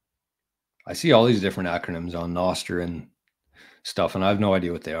 I see all these different acronyms on NOSTR and stuff, and I have no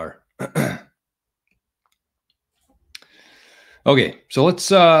idea what they are. Okay, so let's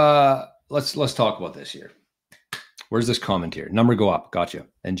talk about this here. Where's this comment here? Number go up. Gotcha.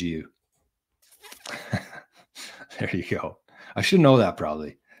 NGU. There you go. I should know that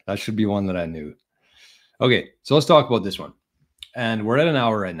probably. That should be one that I knew. Okay, so let's talk about this one. And we're at an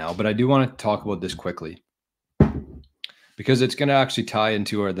hour right now, but I do want to talk about this quickly because it's going to actually tie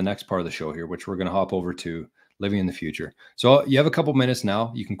into the next part of the show here, which we're going to hop over to living in the future. So you have a couple minutes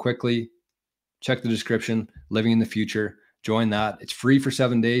now. You can quickly check the description, living in the future, join that. It's free for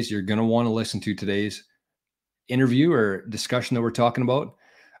 7 days. You're going to want to listen to today's interview or discussion that we're talking about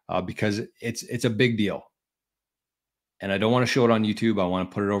because it's a big deal. And I don't want to show it on YouTube. I want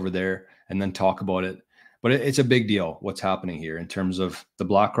to put it over there and then talk about it. But it's a big deal what's happening here in terms of the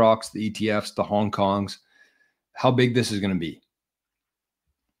BlackRocks, the ETFs, the Hong Kongs, how big this is going to be.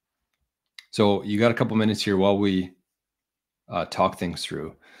 So you got a couple minutes here while we talk things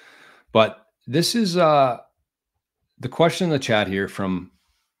through. But this is the question in the chat here from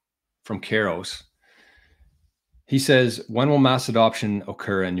Karos. He says, when will mass adoption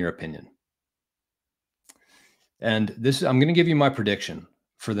occur in your opinion? And this, I'm going to give you my prediction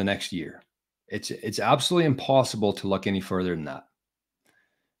for the next year. It's absolutely impossible to look any further than that,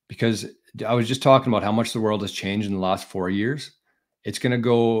 because I was just talking about how much the world has changed in the last 4 years. It's going to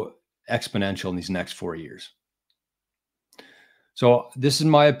go exponential in these next 4 years. So this is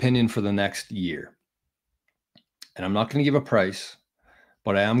my opinion for the next year. And I'm not going to give a price,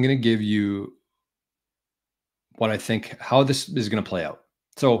 but I am going to give you what I think, how this is going to play out.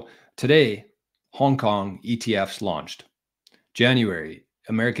 So today, Hong Kong ETFs launched. January,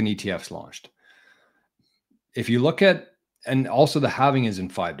 American ETFs launched. If you look at, and also the halving is in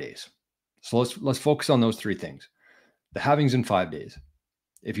 5 days. So let's focus on those three things. The halving's in 5 days.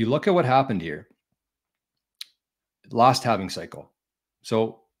 If you look at what happened here, last halving cycle.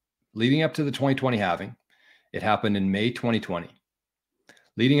 So leading up to the 2020 halving, it happened in May 2020.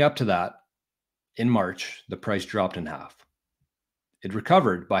 Leading up to that, in March, the price dropped in half. It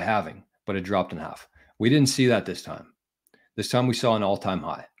recovered by halving, but it dropped in half. We didn't see that this time. This time we saw an all-time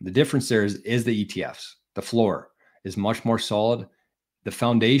high. The difference there is the ETFs. The floor is much more solid. The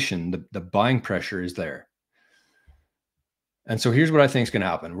foundation, the buying pressure is there. And so here's what I think is going to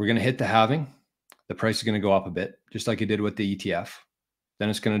happen. We're going to hit the halving. The price is going to go up a bit, just like it did with the ETF. Then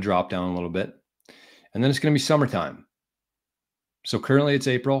it's going to drop down a little bit. And then it's going to be summertime. So currently it's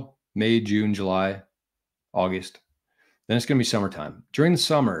April, May, June, July, August. Then it's going to be summertime. During the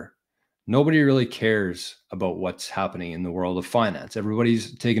summer, nobody really cares about what's happening in the world of finance.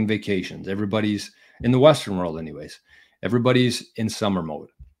 Everybody's taking vacations. Everybody's in the Western world anyways. Everybody's in summer mode.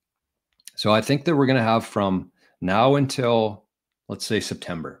 So I think that we're going to have from now until, let's say,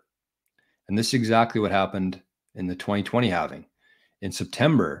 September. And this is exactly what happened in the 2020 halving. In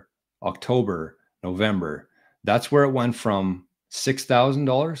September, October, November, that's where it went from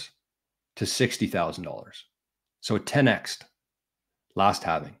 $6,000 to $60,000. So it 10x'd last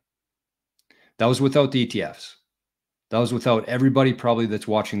halving. That was without the ETFs. That was without everybody probably that's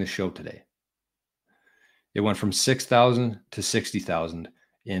watching the show today. It went from 6,000 to 60,000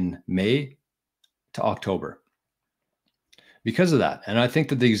 in May to October. Because of that. And I think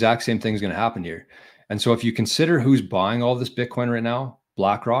that the exact same thing is going to happen here. And so if you consider who's buying all this Bitcoin right now,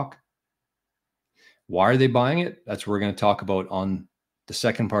 BlackRock, why are they buying it? That's what we're going to talk about on the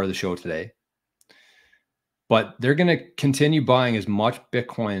second part of the show today. But they're going to continue buying as much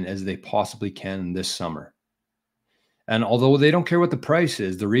Bitcoin as they possibly can this summer. And although they don't care what the price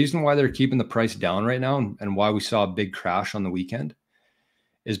is, the reason why they're keeping the price down right now and why we saw a big crash on the weekend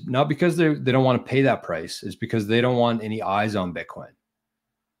is not because they don't want to pay that price. It's because they don't want any eyes on Bitcoin.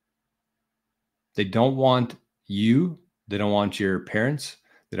 They don't want you. They don't want your parents.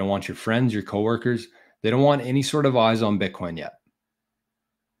 They don't want your friends, your coworkers. They don't want any sort of eyes on Bitcoin yet.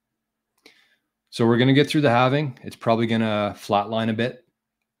 So we're going to get through the halving. It's probably going to flatline a bit.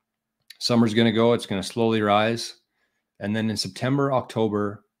 Summer's going to go. It's going to slowly rise. And then in September,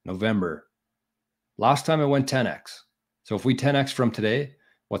 October, November, last time it went 10x. So if we 10x from today,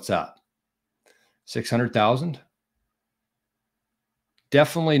 what's that? 600,000?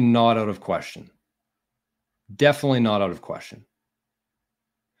 Definitely not out of question. Definitely not out of question.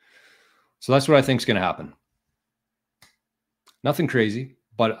 So that's what I think is going to happen. Nothing crazy,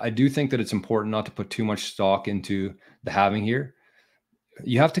 but I do think that it's important not to put too much stock into the halving here.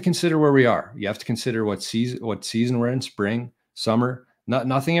 You have to consider where we are. You have to consider what season we're in, spring, summer.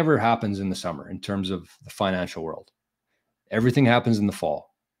 Nothing ever happens in the summer in terms of the financial world. Everything happens in the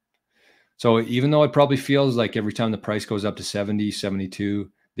fall. So even though it probably feels like every time the price goes up to 70, 72,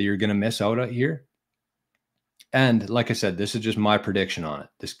 that you're going to miss out here. And like I said, this is just my prediction on it.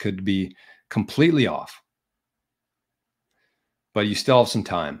 This could be completely off. But you still have some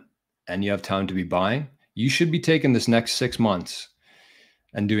time and you have time to be buying. You should be taking this next 6 months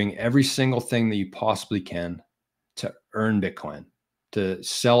and doing every single thing that you possibly can to earn Bitcoin, to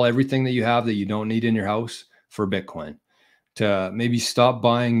sell everything that you have that you don't need in your house for Bitcoin, to maybe stop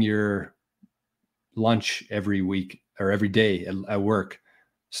buying your lunch every week or every day at work.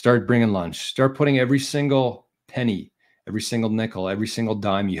 Start bringing lunch. Start putting every single penny, every single nickel, every single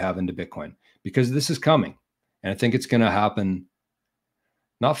dime you have into Bitcoin, because this is coming. And I think it's going to happen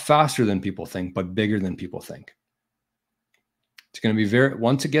not faster than people think, but bigger than people think. It's going to be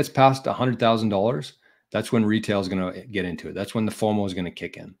once it gets past $100,000, that's when retail is going to get into it. That's when the FOMO is going to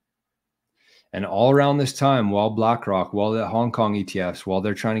kick in. And all around this time, while BlackRock, while the Hong Kong ETFs, while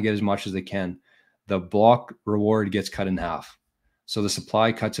they're trying to get as much as they can, the block reward gets cut in half. So the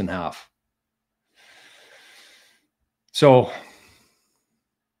supply cuts in half. So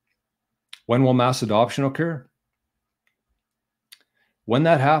when will mass adoption occur? When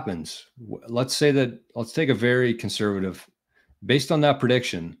that happens, let's take a very conservative, based on that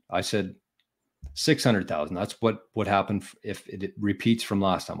prediction, I said 600,000. That's what would happen if it repeats from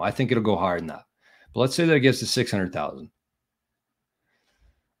last time. I think it'll go higher than that. But let's say that it gets to 600,000.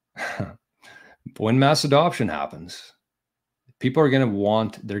 When mass adoption happens, people are going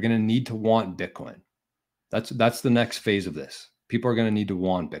to need to want Bitcoin. That's the next phase of this. People are going to need to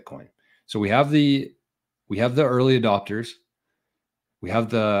want Bitcoin. So we have the early adopters, we have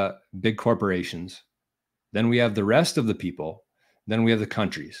the big corporations, then we have the rest of the people, then we have the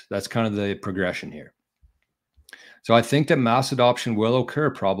countries. That's kind of the progression here. So I think that mass adoption will occur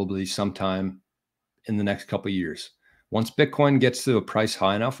probably sometime in the next couple of years. Once Bitcoin gets to a price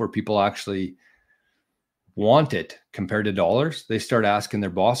high enough where people actually want it compared to dollars, they start asking their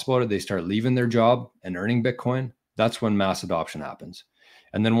boss about it, they start leaving their job and earning Bitcoin. That's when mass adoption happens.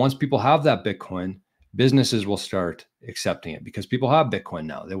 And then once people have that Bitcoin, businesses will start accepting it because people have Bitcoin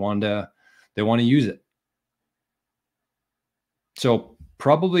now. They want to use it. So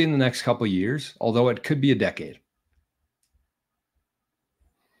probably in the next couple of years, although it could be a decade.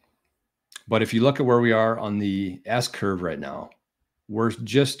 But if you look at where we are on the S curve right now, we're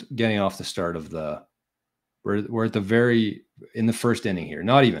just getting off the start of we're at in the first inning here.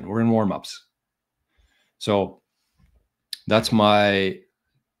 Not even, we're in warm-ups. So that's my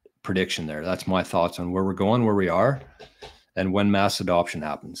prediction there. That's my thoughts on where we're going, where we are, and when mass adoption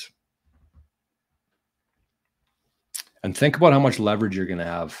happens. And think about how much leverage you're going to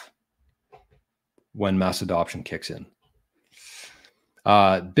have when mass adoption kicks in.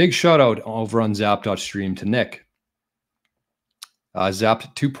 Big shout out over on zap.stream to Nick.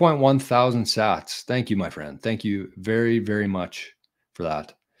 Zapped 2.1 thousand sats. Thank you, my friend. Thank you very, very much for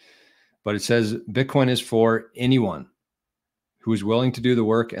that. But it says Bitcoin is for anyone who is willing to do the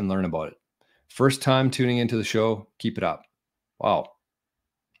work and learn about it. First time tuning into the show. Keep it up. Wow.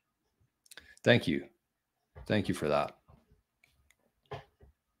 Thank you. Thank you for that.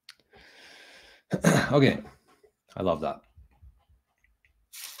 Okay. I love that.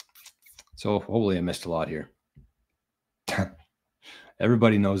 So hopefully I missed a lot here.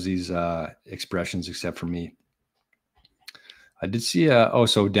 Everybody knows these expressions except for me. I did see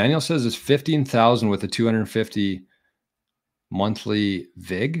so Daniel says it's 15,000 with a 250 monthly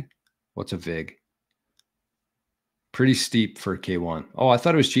VIG. What's a VIG? Pretty steep for K1. Oh, I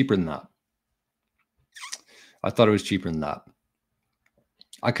thought it was cheaper than that. I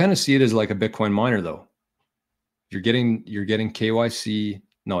kind of see it as like a Bitcoin miner though. You're getting KYC.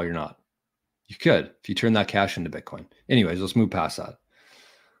 No, you're not. You could if you turn that cash into Bitcoin. Anyways, let's move past that.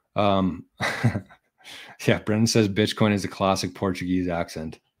 Yeah, Brendan says Bitcoin is a classic Portuguese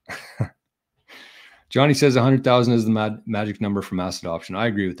accent. Johnny says 100,000 is the magic number for mass adoption. I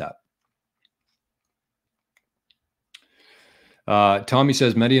agree with that. Tommy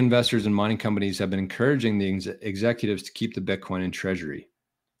says many investors and mining companies have been encouraging the executives to keep the Bitcoin in treasury.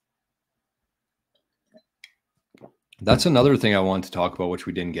 That's another thing I wanted to talk about, which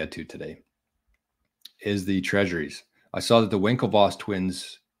we didn't get to today, is the treasuries. I saw that the Winklevoss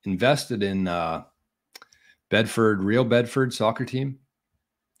twins invested in Real Bedford soccer team.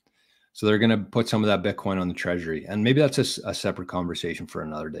 So they're going to put some of that Bitcoin on the treasury. And maybe that's a separate conversation for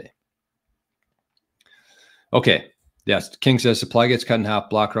another day. Okay. Yes. King says supply gets cut in half.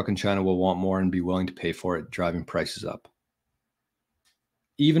 BlackRock and China will want more and be willing to pay for it, driving prices up.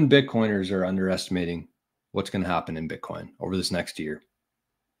 Even Bitcoiners are underestimating what's going to happen in Bitcoin over this next year.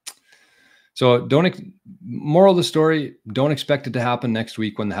 So moral of the story, don't expect it to happen next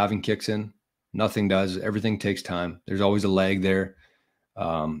week when the halving kicks in. Nothing does. Everything takes time. There's always a lag there.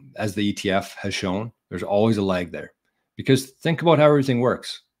 As the ETF has shown, there's always a lag there. Because think about how everything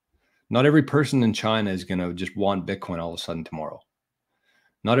works. Not every person in China is going to just want Bitcoin all of a sudden tomorrow.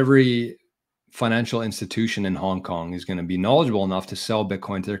 Not every financial institution in Hong Kong is going to be knowledgeable enough to sell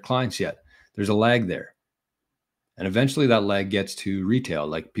Bitcoin to their clients yet. There's a lag there. And eventually that lag gets to retail,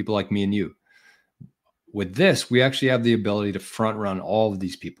 like people like me and you. With this, we actually have the ability to front run all of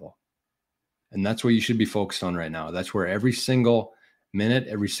these people. And that's what you should be focused on right now. That's where every single minute,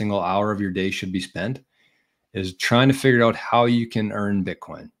 every single hour of your day should be spent, is trying to figure out how you can earn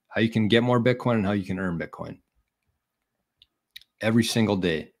Bitcoin, how you can get more Bitcoin, and how you can earn Bitcoin every single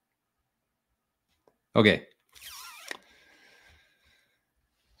day. Okay.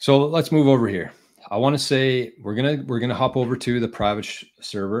 So let's move over here. I want to say we're gonna hop over to the private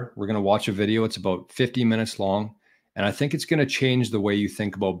server. We're gonna watch a video. It's about 50 minutes long, and I think it's gonna change the way you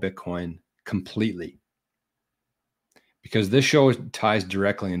think about Bitcoin completely. Because this show ties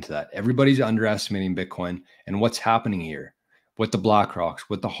directly into that. Everybody's underestimating Bitcoin and what's happening here with the BlackRocks,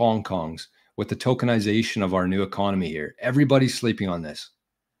 with the Hong Kongs, with the tokenization of our new economy here. Everybody's sleeping on this.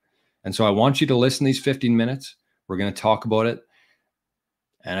 And so I want you to listen these 15 minutes. We're going to talk about it.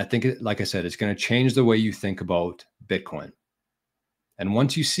 And I think, like I said, it's going to change the way you think about Bitcoin. And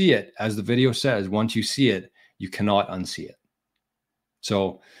once you see it, as the video says, once you see it, you cannot unsee it.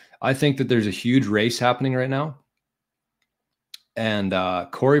 So I think that there's a huge race happening right now. And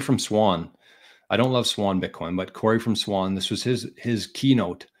Corey from Swan, I don't love Swan Bitcoin, but Corey from Swan, this was his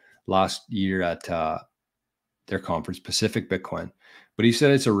keynote last year at their conference, Pacific Bitcoin. But he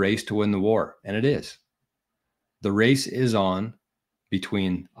said it's a race to win the war, and it is. The race is on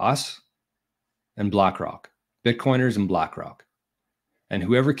between us and BlackRock, Bitcoiners and BlackRock. And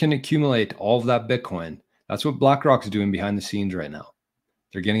whoever can accumulate all of that Bitcoin, that's what BlackRock's doing behind the scenes right now.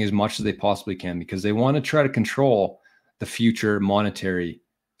 They're getting as much as they possibly can because they want to try to control the future monetary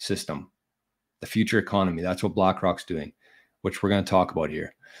system, the future economy. That's what BlackRock's doing, which we're going to talk about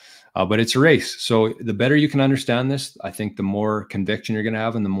here. But it's a race. So the better you can understand this, I think the more conviction you're going to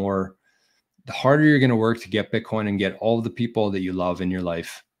have and the harder you're going to work to get Bitcoin and get all of the people that you love in your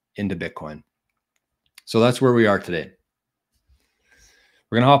life into Bitcoin. So that's where we are today.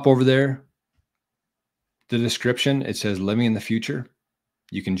 We're going to hop over there. The description, it says living in the future.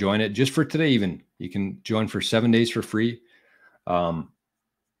 You can join it just for today even. You can join for 7 days for free. On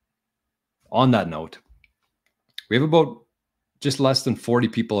that note, we have about just less than 40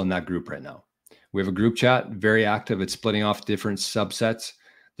 people in that group right now. We have a group chat, very active. It's splitting off different subsets.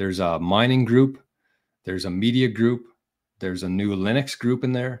 There's a mining group. There's a media group. There's a new Linux group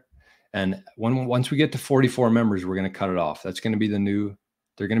in there. And once we get to 44 members, we're going to cut it off. That's going to be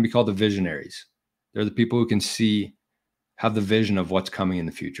they're going to be called the visionaries. They're the people who can have the vision of what's coming in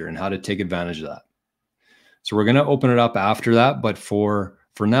the future and how to take advantage of that. So we're going to open it up after that. But for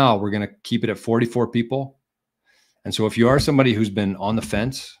now, we're going to keep it at 44 people. And so if you are somebody who's been on the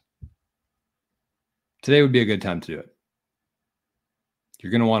fence, today would be a good time to do it.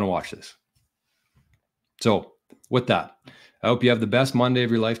 You're going to want to watch this. So with that, I hope you have the best Monday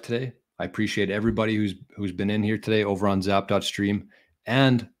of your life today. I appreciate everybody who's been in here today over on Zap.stream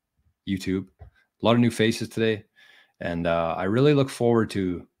and YouTube. A lot of new faces today. And I really look forward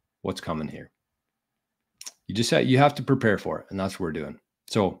to what's coming here. You have to prepare for it. And that's what we're doing.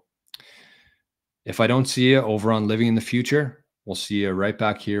 So if I don't see you over on Living in the Future, we'll see you right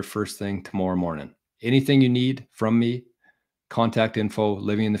back here first thing tomorrow morning. Anything you need from me, contact info,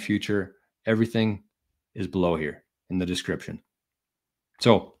 Living in the Future, everything is below here in the description.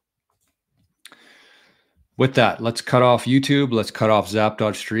 So with that, let's cut off YouTube, let's cut off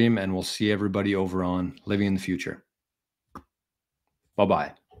Zap.stream, and we'll see everybody over on Living in the Future.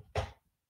 Bye-bye.